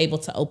I was able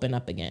to open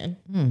up again.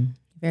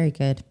 Very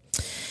good.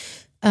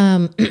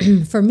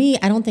 For me,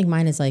 I don't think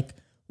mine is like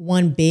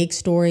one big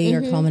story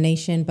or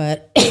culmination,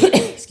 but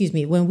excuse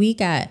me, when we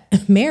got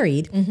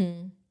married,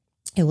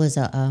 it was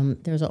there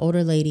was an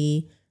older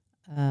lady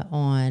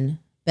on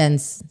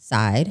Ben's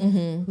side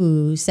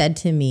who said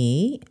to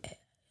me,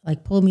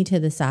 like pulled me to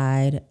the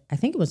side, I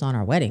think it was on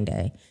our wedding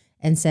day,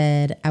 and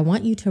said, I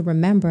want you to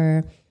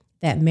remember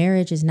that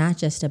marriage is not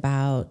just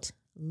about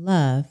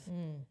love,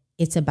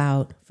 it's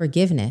about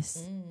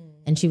forgiveness.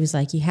 And she was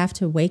like, you have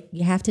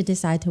to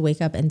decide to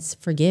wake up and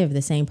forgive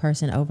the same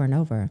person over and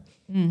over.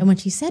 And when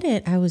she said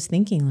it, I was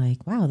thinking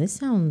like, wow, this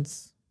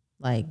sounds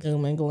like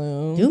doom and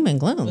gloom.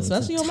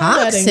 Especially on my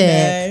wedding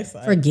day.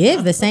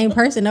 Forgive the same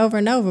person over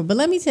and over. But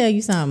let me tell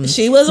you something.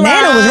 She was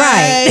Nana was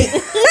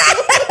right.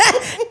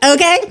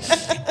 Okay.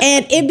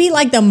 And it'd be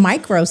like the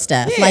micro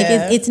stuff. Yeah. Like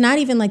it's not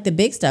even like the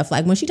big stuff.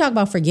 Like when she talk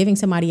about forgiving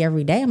somebody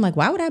every day, I'm like,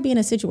 why would I be in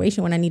a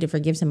situation when I need to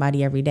forgive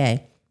somebody every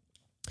day?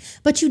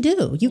 But you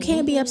do. You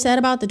can't be upset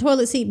about the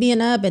toilet seat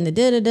being up and the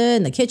da-da-da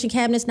and the kitchen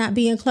cabinets not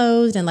being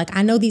closed. And like,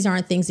 I know these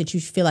aren't things that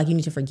you feel like you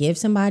need to forgive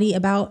somebody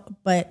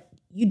about, but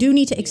you do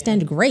need to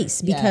extend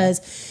grace,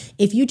 because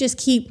if you just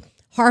keep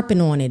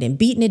harping on it and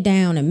beating it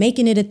down and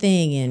making it a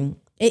thing, and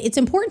it's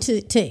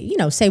important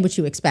to say what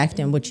you expect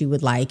and what you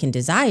would like and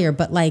desire,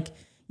 but like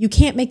you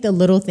can't make the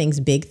little things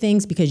big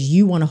things because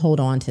you want to hold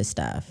on to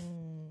stuff.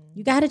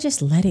 You got to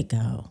just let it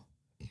go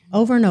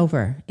over and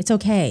over. It's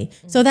okay.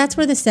 So that's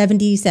where the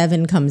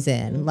 77 comes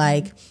in.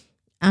 Like,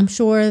 I'm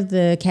sure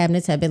the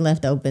cabinets have been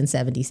left open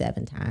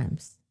 77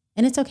 times,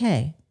 and it's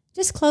okay.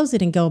 Just close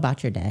it and go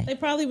about your day. They've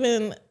probably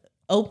been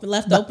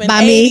left open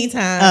by 80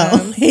 times.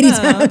 Oh, 80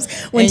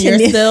 times. When you're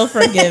still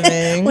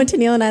forgiving. When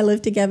Tennille and I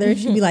lived together,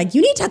 she'd be like,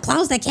 you need to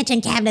close the kitchen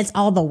cabinets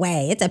all the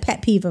way. It's a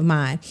pet peeve of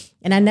mine.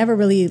 And I never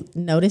really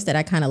noticed that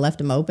I kind of left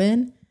them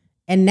open.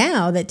 And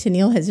now that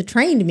Tennille has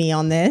trained me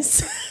on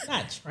this,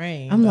 not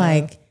trained, I'm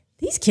like,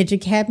 these kitchen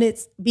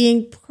cabinets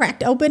being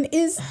cracked open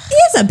is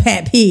a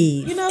pet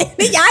peeve.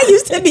 I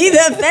used to be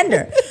the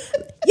offender.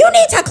 You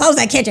need to close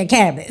the kitchen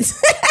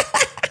cabinets.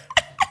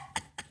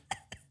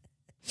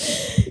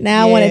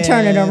 Now I want to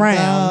turn it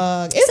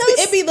around.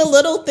 It'd be the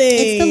little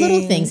things. It's the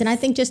little things. And I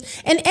think just,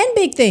 and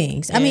big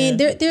things. Yeah. I mean,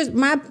 there's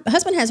my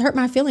husband has hurt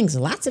my feelings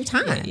lots of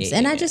times.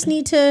 And I just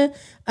need to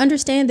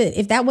understand that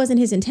if that wasn't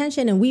his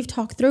intention and we've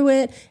talked through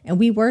it and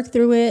we work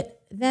through it,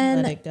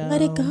 then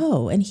let it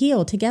go and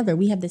heal together.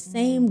 We have the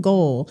same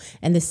goal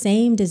and the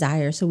same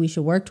desire. So we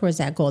should work towards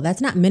that goal.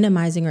 That's not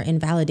minimizing or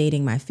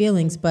invalidating my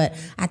feelings. But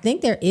I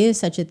think there is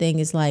such a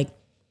thing as like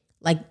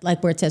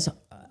where it says,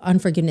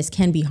 unforgiveness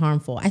can be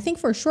harmful. I think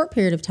for a short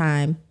period of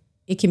time,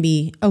 it can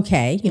be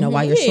okay, you know,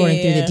 while you're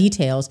sorting through the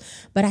details.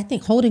 But I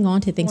think holding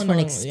on to things for an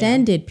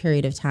extended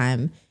period of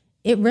time,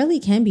 it really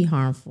can be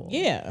harmful.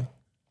 Yeah.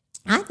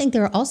 I think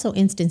there are also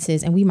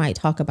instances, and we might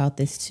talk about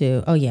this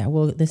too. Oh yeah,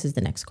 well, this is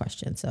the next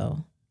question.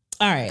 So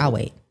all right. I'll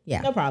wait.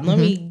 Yeah. No problem. Let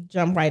me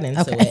jump right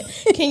into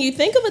it. Can you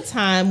think of a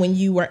time when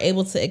you were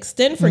able to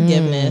extend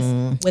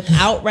forgiveness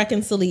without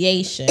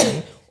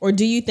reconciliation, or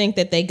do you think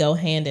that they go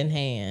hand in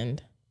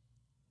hand?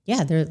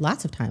 Yeah, there are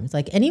lots of times.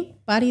 Like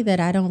anybody that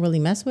I don't really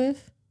mess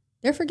with,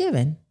 they're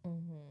forgiven,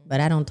 but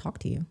I don't talk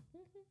to you.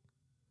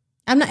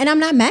 I'm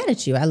not mad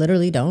at you. I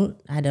literally don't.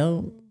 I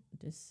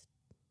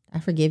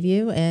forgive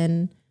you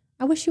and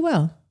I wish you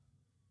well,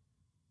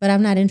 but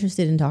I'm not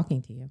interested in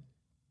talking to you.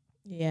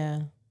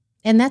 Yeah.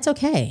 And that's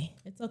okay.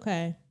 It's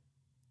okay.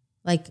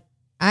 Like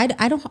I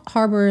don't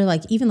harbor,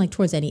 like even like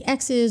towards any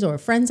exes or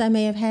friends I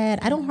may have had.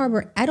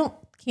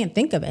 Can't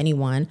think of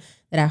anyone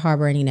that I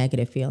harbor any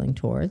negative feeling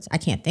towards. I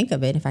can't think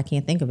of it. If I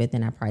can't think of it,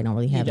 then I probably don't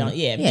really have it.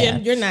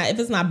 You're not, if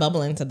it's not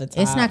bubbling to the top.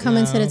 It's not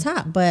coming to the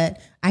top, but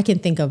I can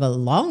think of a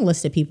long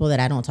list of people that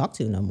I don't talk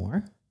to no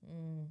more.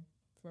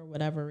 For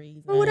whatever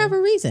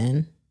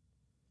reason.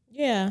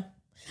 Yeah.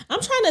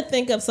 I'm trying to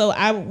think of, so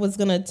I was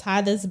going to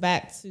tie this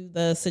back to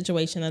the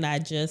situation that I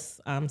just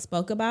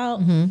spoke about.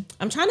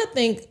 I'm trying to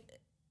think,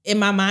 in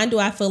my mind, do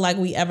I feel like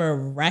we ever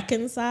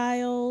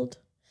reconciled?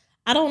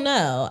 I don't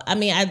know. I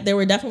mean, there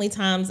were definitely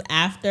times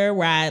after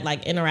where I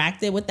like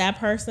interacted with that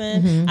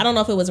person. I don't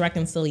know if it was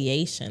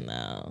reconciliation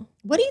though.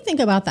 What do you think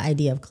about the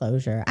idea of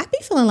closure? I be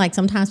feeling like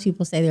sometimes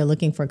people say they're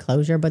looking for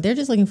closure, but they're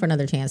just looking for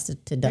another chance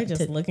to They're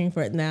just looking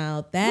for it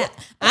now. That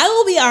I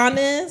will be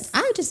honest.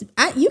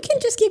 You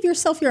can just give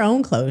yourself your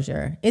own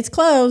closure. It's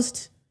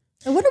closed.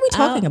 And what are we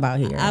talking about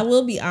here? I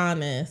will be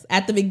honest.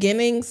 At the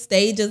beginning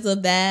stages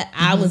of that,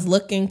 I was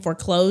looking for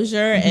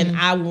closure and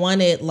I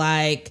wanted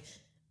like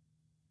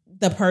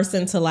the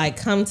person to like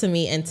come to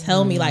me and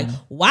tell me like,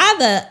 why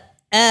the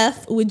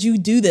F would you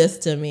do this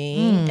to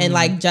me and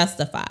like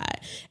justify.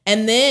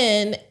 And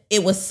then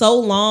it was so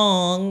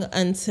long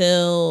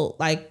until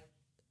like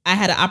I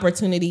had an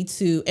opportunity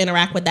to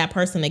interact with that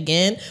person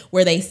again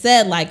where they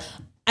said like,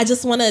 I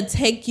just want to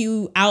take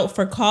you out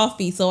for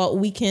coffee so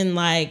we can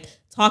like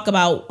talk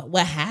about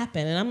what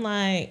happened. And I'm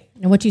like,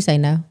 and what you say?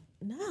 No,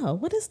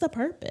 what is the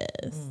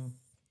purpose?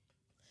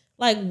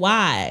 Like,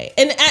 why?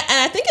 And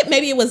I think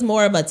maybe it was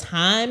more of a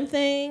time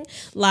thing.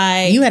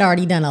 Like, you had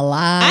already done a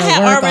lot. I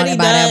had already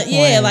done,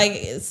 yeah.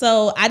 Like,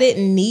 so I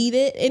didn't need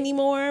it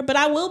anymore. But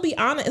I will be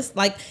honest,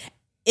 like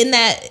in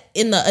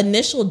the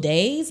initial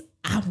days,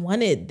 I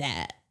wanted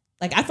that.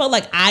 Like, I felt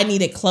like I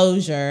needed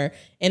closure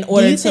in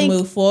order to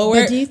move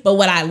forward. But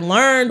what I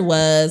learned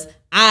was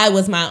I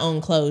was my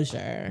own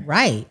closure.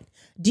 Right.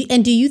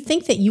 Do you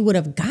think that you would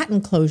have gotten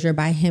closure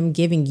by him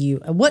giving you?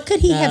 What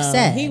could he have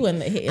said? He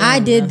wouldn't. I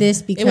did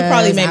this because it would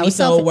probably make me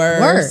feel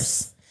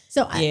worse.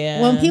 So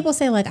when people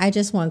say like, I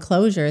just want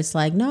closure, it's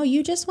like, no,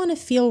 you just want to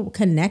feel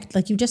connect.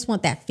 Like you just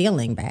want that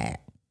feeling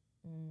back.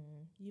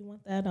 You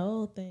want that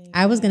old thing.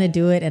 I was going to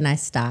do it and I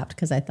stopped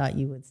because I thought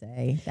you would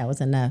say that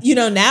was enough. You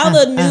know, now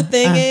the new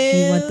thing is.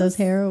 You want those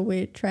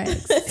heroin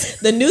tracks.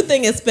 The new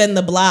thing is spin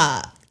the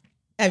block.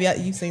 Have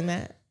you seen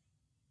that?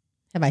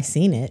 Have I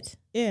seen it?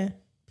 Yeah.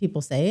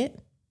 People say it.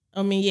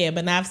 I mean, yeah,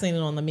 but now I've seen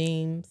it on the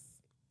memes.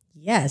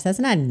 Yes, that's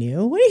not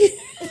new. What? Are you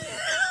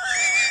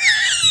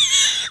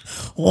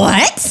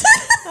what?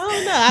 I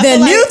don't know.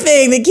 The new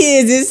thing the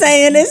kids is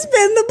saying is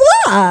spin the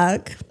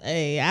block.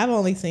 Hey, I've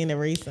only seen it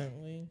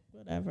recently.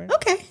 Whatever.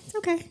 Okay.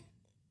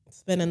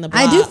 Spinning the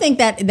block. I do think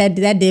that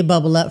did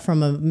bubble up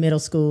from a middle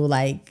school.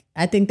 Like,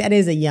 I think that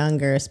is a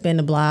younger spin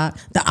the block.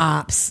 The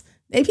ops.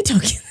 They be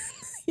talking.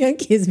 Young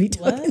kids be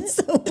talking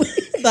so weird.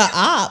 The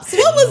ops.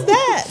 What was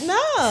that?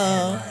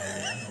 No.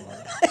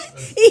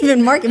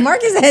 Even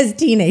Marcus has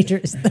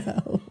teenagers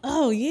though.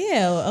 Oh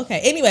yeah. Okay.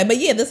 Anyway, but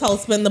yeah, this whole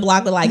spin the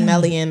block with like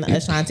Melly and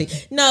Ashanti.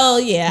 No,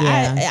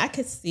 yeah. I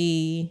could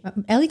see.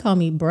 Ellie called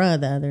me bruh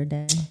the other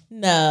day.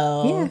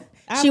 No. Yeah.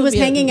 She was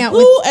hanging out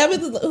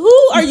with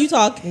who are you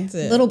talking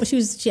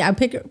to? I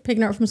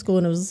picking her up from school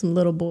and it was some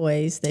little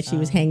boys that she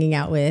was hanging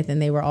out with and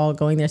they were all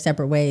going their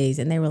separate ways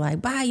and they were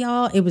like, bye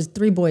y'all. It was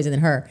 3 boys and then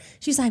her.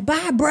 She's like,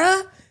 bye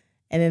bruh.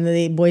 And then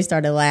the boys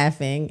started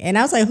laughing and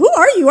I was like, who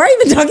are you? Why are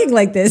you even talking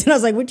like this? And I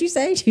was like, what'd you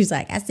say? She was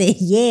like, I said,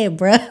 yeah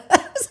bruh.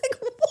 I was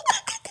like,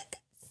 what?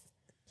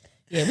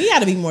 Yeah, we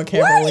gotta be more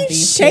careful with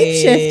these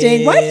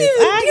shape-shifting. Why do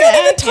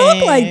you even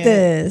talk like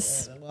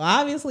this?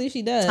 Obviously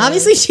she does. I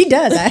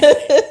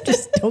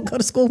just don't go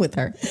to school with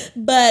her.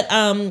 But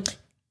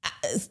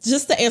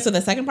just to answer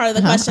the second part of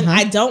the question,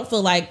 I don't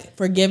feel like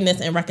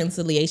forgiveness and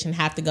reconciliation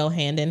have to go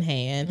hand in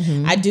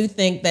hand. I do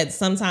think that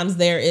sometimes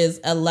there is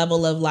a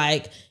level of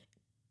like,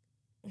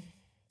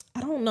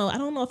 I don't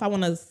know if I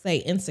want to say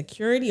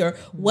insecurity or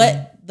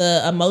what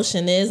the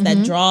emotion is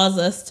that draws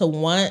us to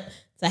want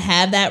to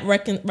have that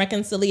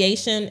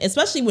reconciliation,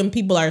 especially when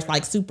people are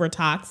like super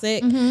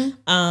toxic.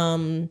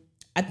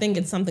 I think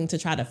it's something to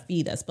try to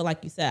feed us. But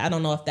like you said, I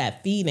don't know if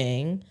that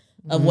feeding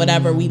of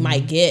whatever we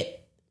might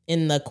get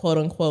in the quote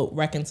unquote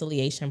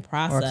reconciliation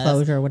process or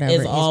closure or whatever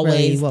is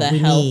always really the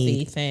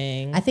healthy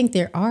thing. I think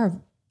there are.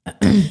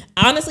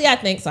 Honestly, I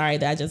think, sorry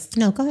that I just,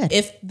 no, go ahead.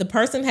 If the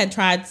person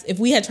if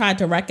we had tried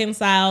to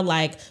reconcile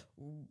like,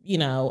 you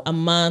know, a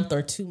month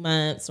or 2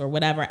 months or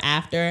whatever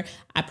after,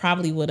 I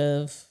probably would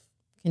have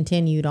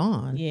continued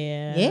on.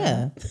 Yeah.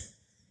 Yeah.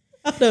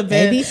 I'd have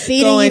been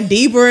going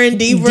deeper and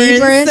deeper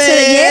into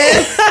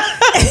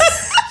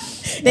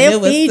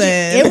They'll feed you.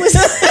 It was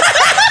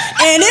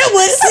and it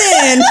was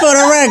sin, for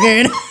the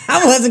record.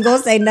 I wasn't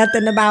gonna say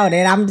nothing about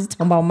it. I'm just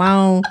talking about my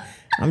own.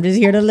 I'm just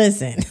here to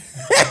listen.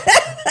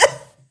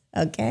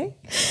 Okay.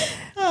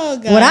 Oh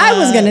God. What I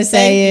was gonna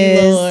say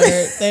is, Lord.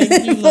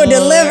 Thank you, for Lord.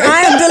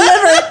 I am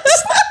delivered.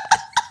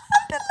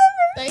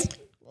 Thank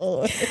you,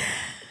 Lord.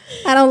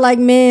 I don't like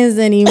men's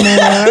anymore.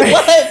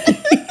 What?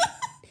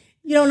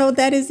 You don't know what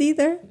that is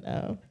either?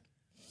 No.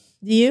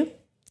 Do you?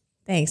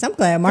 Thanks. I'm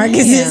glad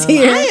Marcus is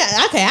here.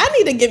 I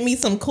need to get me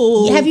some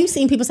cool. Have you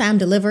seen people say I'm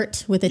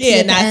delivered with a T?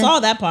 Yeah, and I saw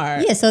that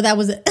part. Yeah, so that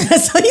was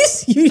so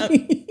you now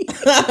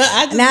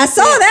I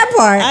saw that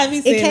part.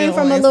 It came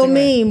from a little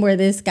meme where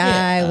this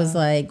guy was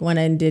like, when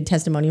I did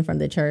testimony from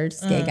the church,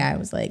 this gay guy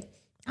was like,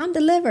 I'm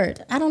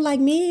delivered. I don't like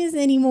men's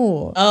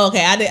anymore. Oh,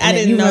 okay. I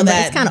didn't know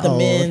that. It's kind of the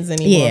men's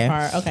anymore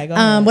part. Okay, go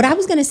ahead. What I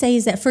was going to say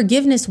is that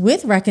forgiveness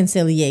with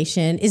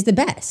reconciliation is the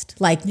best.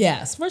 Like,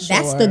 yes, for sure.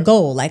 That's the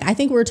goal. Like, I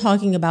think we're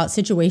talking about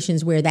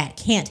situations where that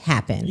can't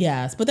happen.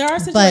 Yes, but there are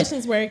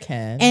situations where it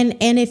can.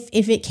 And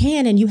if it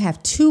can, and you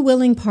have two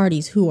willing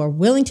parties who are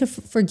willing to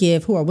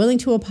forgive, who are willing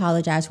to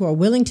apologize, who are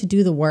willing to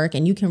do the work,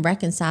 and you can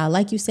reconcile,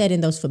 like you said,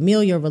 in those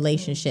familiar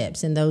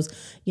relationships, and those,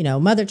 you know,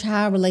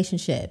 mother-child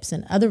relationships,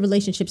 and other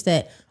relationships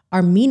that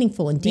are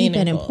meaningful and deep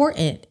and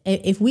important.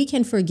 If we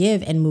can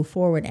forgive and move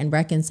forward and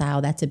reconcile,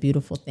 that's a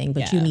beautiful thing.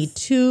 But you need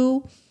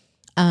two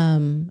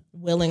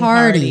willing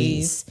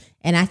parties.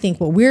 And I think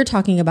what we're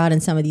talking about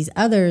in some of these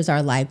others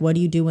are like, what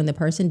do you do when the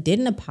person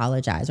didn't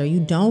apologize or you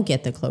don't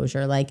get the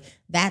closure? Like,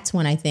 that's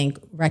when I think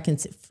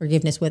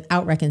forgiveness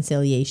without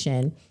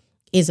reconciliation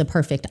is a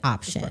perfect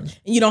option.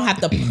 You don't have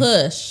to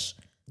push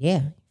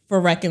for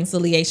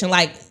reconciliation.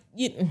 Like,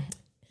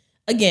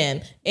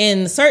 again,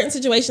 in certain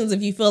situations,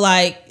 if you feel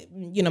like,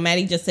 you know,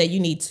 Maddie just said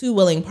you need two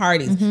willing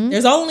parties.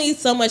 There's only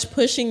so much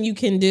pushing you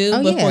can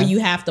do before you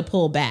have to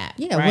pull back.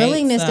 Yeah, right?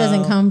 Willingness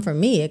doesn't come from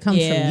me. It comes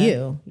from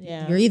you.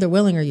 Yeah. You're either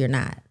willing or you're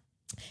not.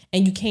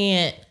 And you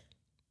can't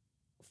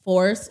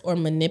force or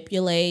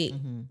manipulate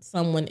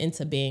someone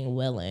into being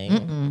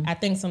willing. I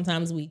think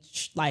sometimes we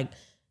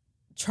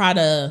try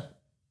to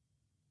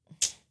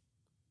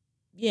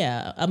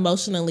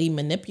emotionally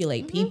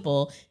manipulate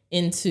people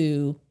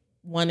into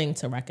wanting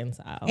to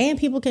reconcile. And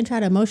people can try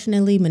to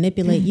emotionally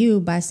manipulate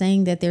you by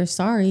saying that they're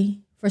sorry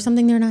for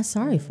something they're not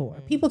sorry for.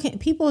 People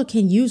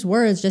can use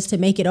words just to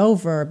make it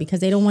over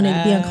because they don't want it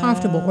to be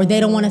uncomfortable, or they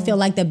don't want to feel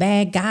like the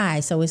bad guy.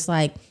 So it's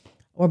like,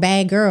 or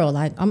bad girl,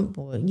 like,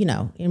 you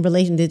know, in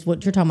relation to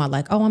what you're talking about,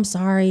 like, oh, I'm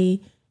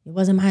sorry, it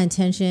wasn't my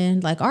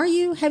intention. Like, have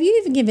you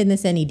even given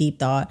this any deep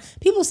thought?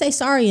 People say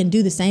sorry and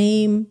do the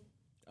same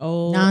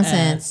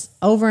nonsense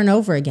over and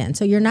over again.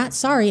 So you're not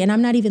sorry, and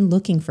I'm not even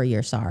looking for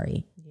your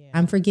sorry.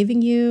 I'm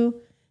forgiving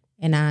you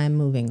and I'm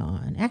moving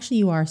on. Actually,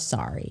 you are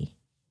sorry.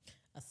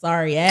 A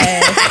sorry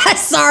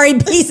ass. Sorry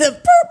piece of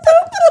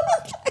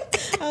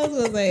I was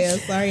going to say a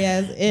sorry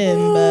ass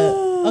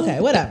but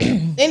okay, whatever.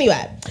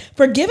 Anyway,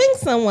 forgiving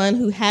someone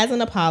who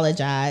hasn't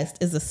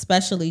apologized is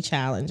especially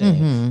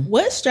challenging.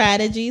 What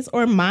strategies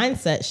or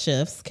mindset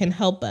shifts can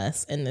help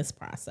us in this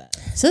process?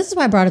 So this is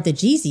why I brought up the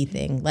Jeezy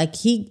thing. Like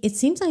it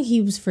seems like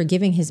he was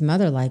forgiving his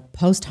mother like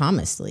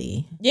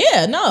posthumously.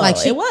 Yeah, no, like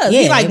it was.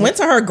 He went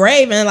to her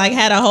grave and like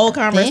had a whole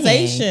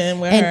conversation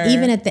with her. And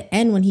even at the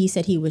end when he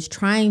said he was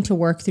trying to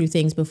work through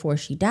things before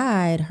she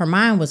died, her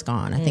mind was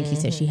gone. I think he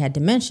said she had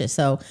dementia.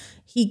 So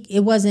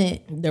there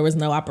was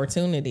no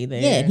opportunity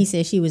there. Yeah, and he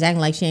said she was acting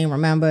like she didn't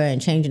remember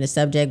and changing the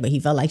subject, but he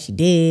felt like she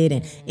did.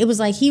 And it was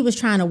like he was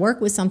trying to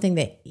work with something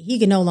that he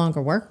could no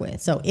longer work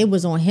with. So it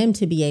was on him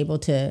to be able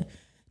to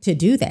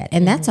do that.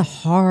 And that's a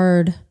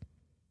hard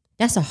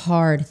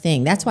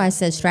thing. That's why I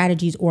said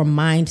strategies or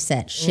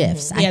mindset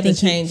shifts. He had to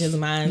change his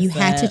mindset. You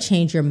had to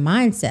change your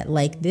mindset.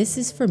 Like, this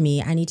is for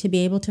me. I need to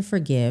be able to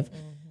forgive.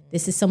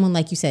 This is someone,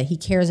 like you said, he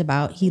cares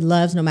about, he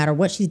loves no matter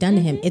what she's done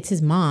to him. It's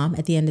his mom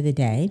at the end of the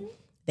day.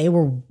 They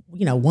were,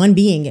 you know, one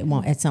being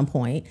at some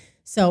point.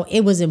 So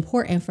it was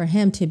important for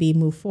him to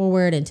move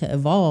forward and to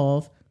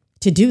evolve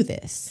to do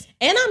this.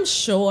 And I'm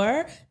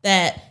sure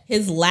that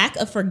his lack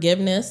of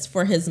forgiveness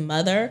for his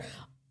mother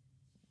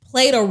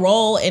played a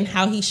role in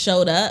how he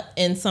showed up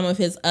in some of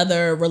his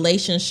other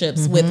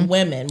relationships with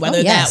women,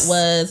 whether that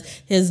was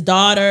his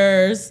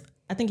daughters.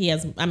 I think he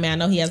has, I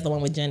know he has the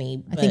one with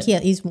Jenny. I think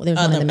there's one in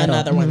the middle.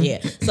 Another one,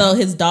 yeah. So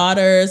his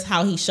daughters,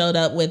 how he showed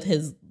up with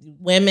his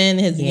women,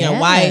 his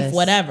wife,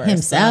 whatever,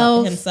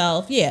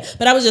 himself, yeah.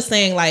 But I was just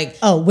saying, like,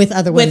 with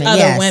other women,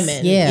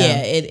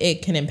 yeah,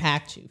 it can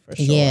impact you for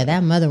sure. Yeah,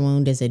 that mother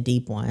wound is a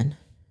deep one.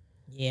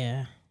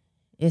 Yeah,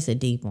 it's a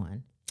deep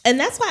one, and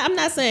that's why I'm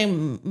not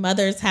saying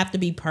mothers have to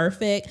be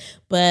perfect,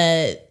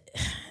 but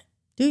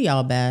do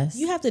y'all best.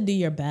 You have to do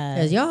your best.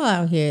 Because y'all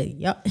out here,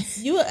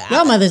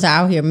 y'all mothers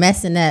are out here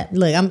messing up.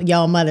 Look,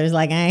 y'all mothers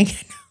like I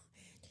ain't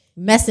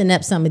messing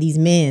up some of these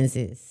men's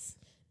is.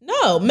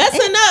 No,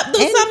 messing up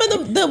some of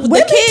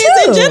the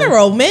kids in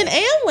general, men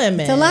and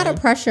women. It's a lot of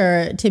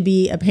pressure to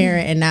be a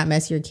parent and not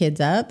mess your kids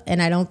up.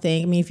 And I don't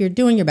think, if you're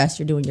doing your best,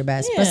 you're doing your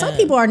best. Yeah. But some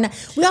people are not.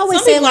 We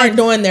always say people aren't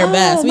doing their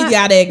best. We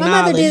got to acknowledge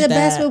my mother did the that.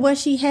 best with what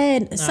she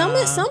had.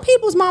 Some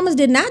people's mamas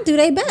did not do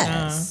their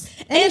best.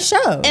 And it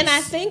shows. And I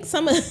think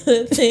some of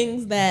the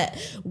things that,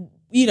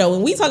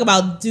 when we talk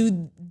about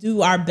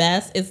do our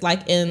best, it's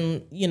like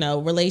in,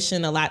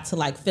 relation a lot to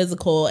like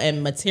physical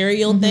and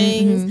material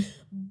things.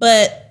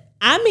 But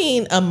I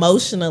mean,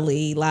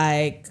 emotionally,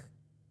 like,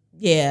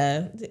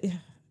 yeah.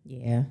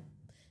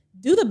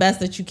 Do the best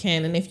that you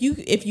can. And if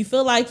you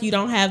feel like you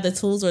don't have the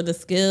tools or the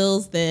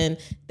skills, then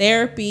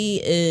therapy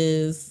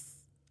is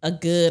a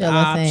good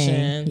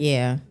option.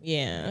 Yeah.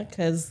 Yeah.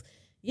 Because,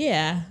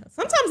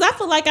 sometimes I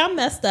feel like I'm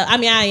messed up. I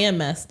mean, I am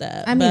messed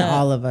up. I mean,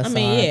 all of us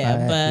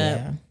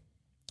are.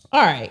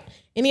 All right.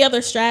 Any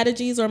other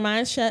strategies or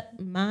mindset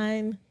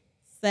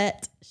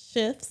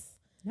shifts?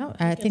 No,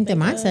 I think the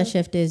mindset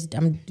shift is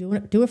do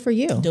it for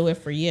you. Do it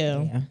for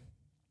you. Yeah.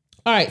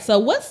 All right. So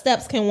what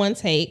steps can one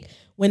take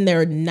when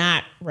they're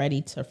not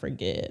ready to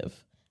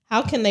forgive?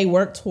 How can they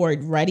work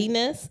toward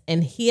readiness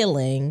and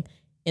healing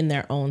in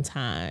their own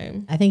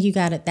time? I think you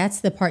got it. That's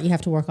the part you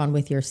have to work on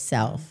with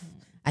yourself.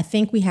 I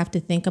think we have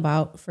to think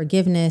about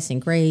forgiveness and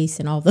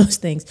grace and all those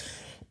things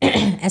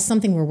as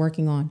something we're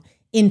working on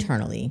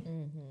internally.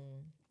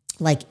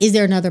 Like, is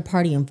there another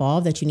party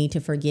involved that you need to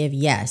forgive?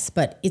 Yes,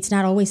 but it's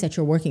not always that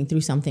you're working through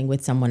something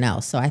with someone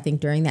else. So I think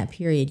during that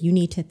period, you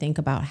need to think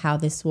about how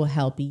this will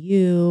help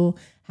you,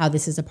 how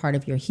this is a part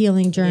of your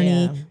healing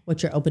journey,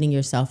 what you're opening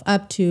yourself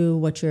up to,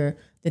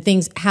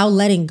 how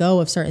letting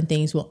go of certain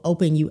things will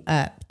open you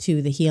up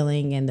to the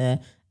healing and the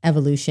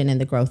evolution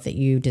and the growth that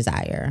you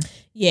desire.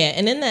 Yeah.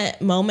 And in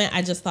that moment,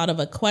 I just thought of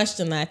a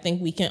question that I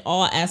think we can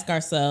all ask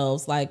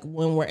ourselves, like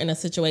when we're in a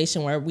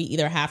situation where we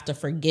either have to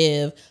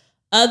forgive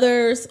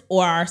others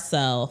or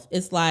ourselves.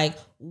 It's like,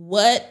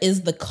 what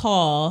is the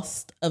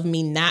cost of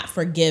me not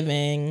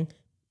forgiving,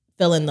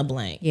 fill in the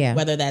blank? Yeah.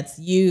 Whether that's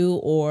you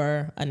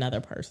or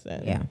another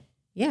person. Yeah.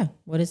 Yeah.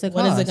 What is it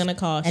cost? What is it going to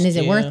cost? And is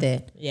it worth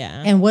it?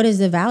 Yeah. And what is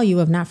the value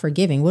of not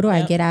forgiving? What do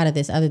I get out of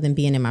this other than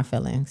being in my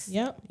feelings?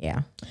 Yep.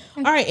 Yeah.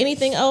 All right.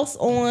 Anything else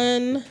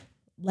on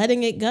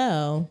letting it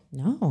go?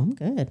 No, I'm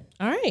good.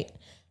 All right.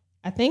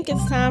 I think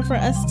it's time for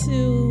us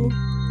to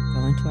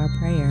go into our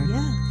prayer.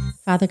 Yeah.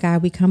 Father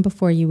God, we come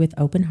before you with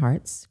open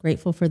hearts,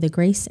 grateful for the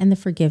grace and the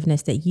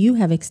forgiveness that you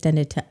have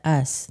extended to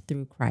us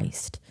through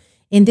Christ.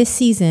 In this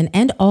season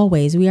and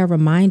always, we are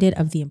reminded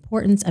of the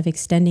importance of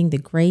extending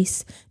that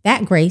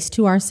grace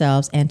to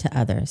ourselves and to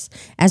others.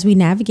 As we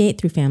navigate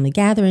through family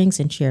gatherings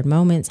and shared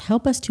moments,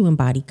 help us to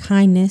embody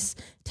kindness,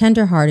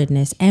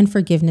 tenderheartedness, and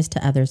forgiveness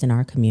to others in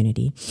our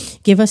community.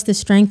 Give us the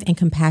strength and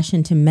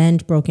compassion to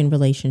mend broken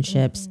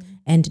relationships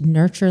and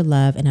nurture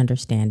love and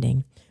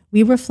understanding.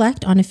 We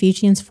reflect on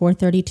Ephesians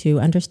 4:32,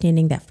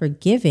 understanding that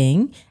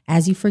forgiving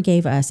as you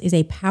forgave us is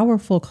a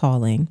powerful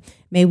calling.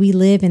 May we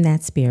live in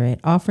that spirit,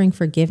 offering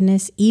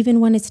forgiveness even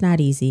when it's not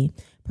easy.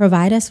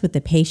 Provide us with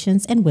the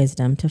patience and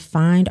wisdom to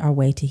find our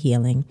way to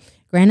healing.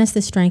 Grant us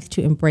the strength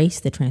to embrace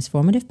the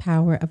transformative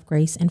power of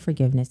grace and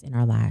forgiveness in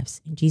our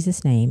lives. In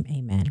Jesus' name,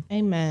 amen.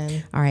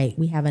 Amen. All right,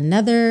 we have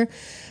another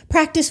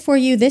practice for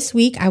you this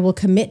week. I will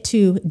commit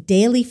to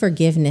daily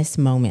forgiveness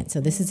moment.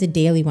 So this is a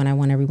daily one I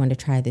want everyone to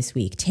try this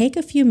week. Take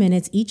a few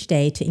minutes each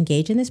day to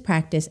engage in this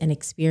practice and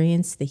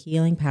experience the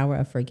healing power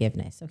of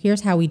forgiveness. So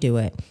here's how we do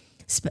it.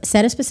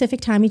 Set a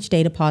specific time each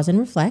day to pause and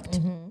reflect.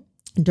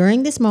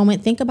 During this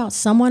moment, think about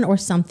someone or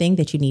something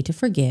that you need to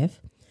forgive.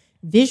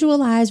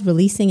 Visualize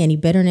releasing any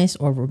bitterness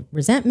or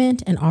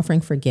resentment and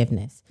offering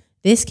forgiveness.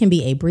 This can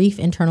be a brief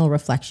internal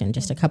reflection,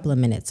 just a couple of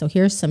minutes. So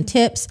here's some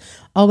tips.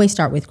 Always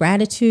start with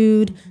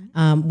gratitude.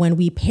 When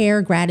we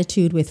pair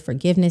gratitude with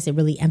forgiveness, it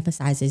really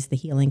emphasizes the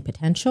healing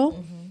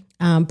potential.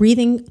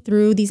 Breathing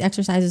through these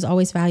exercises is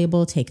always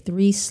valuable. Take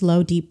 3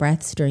 slow, deep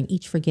breaths during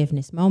each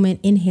forgiveness moment,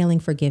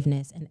 inhaling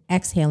forgiveness and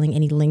exhaling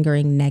any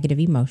lingering negative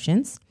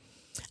emotions.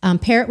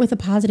 Pair it with a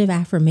positive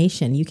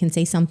affirmation. You can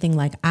say something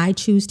like, I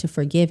choose to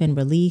forgive and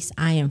release.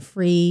 I am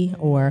free,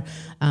 or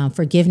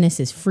forgiveness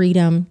is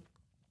freedom.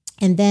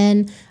 And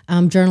then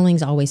journaling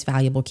is always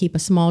valuable. Keep a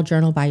small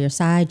journal by your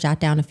side. Jot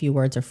down a few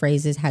words or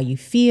phrases, how you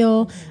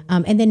feel,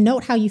 and then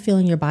note how you feel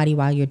in your body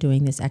while you're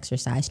doing this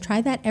exercise.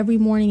 Try that every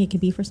morning. It could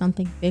be for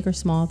something big or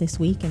small this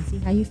week, and see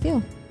how you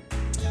feel.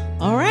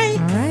 All right.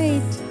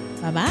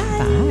 Bye-bye.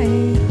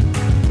 Bye.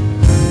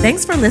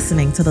 Thanks for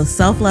listening to the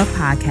Self-Love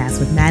Podcast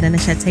with Madden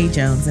Ashete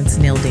Jones and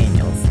Tennille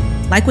Daniels.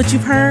 Like what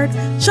you've heard?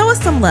 Show us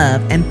some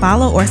love and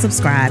follow or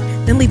subscribe,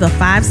 then leave a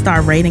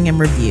 5-star rating and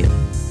review.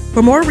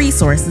 For more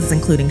resources,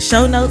 including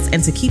show notes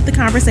and to keep the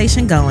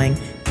conversation going,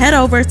 head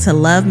over to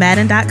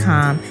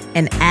lovemadden.com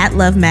and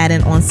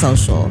 @lovemadden on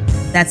social.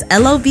 That's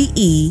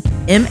LOVEMAADEN.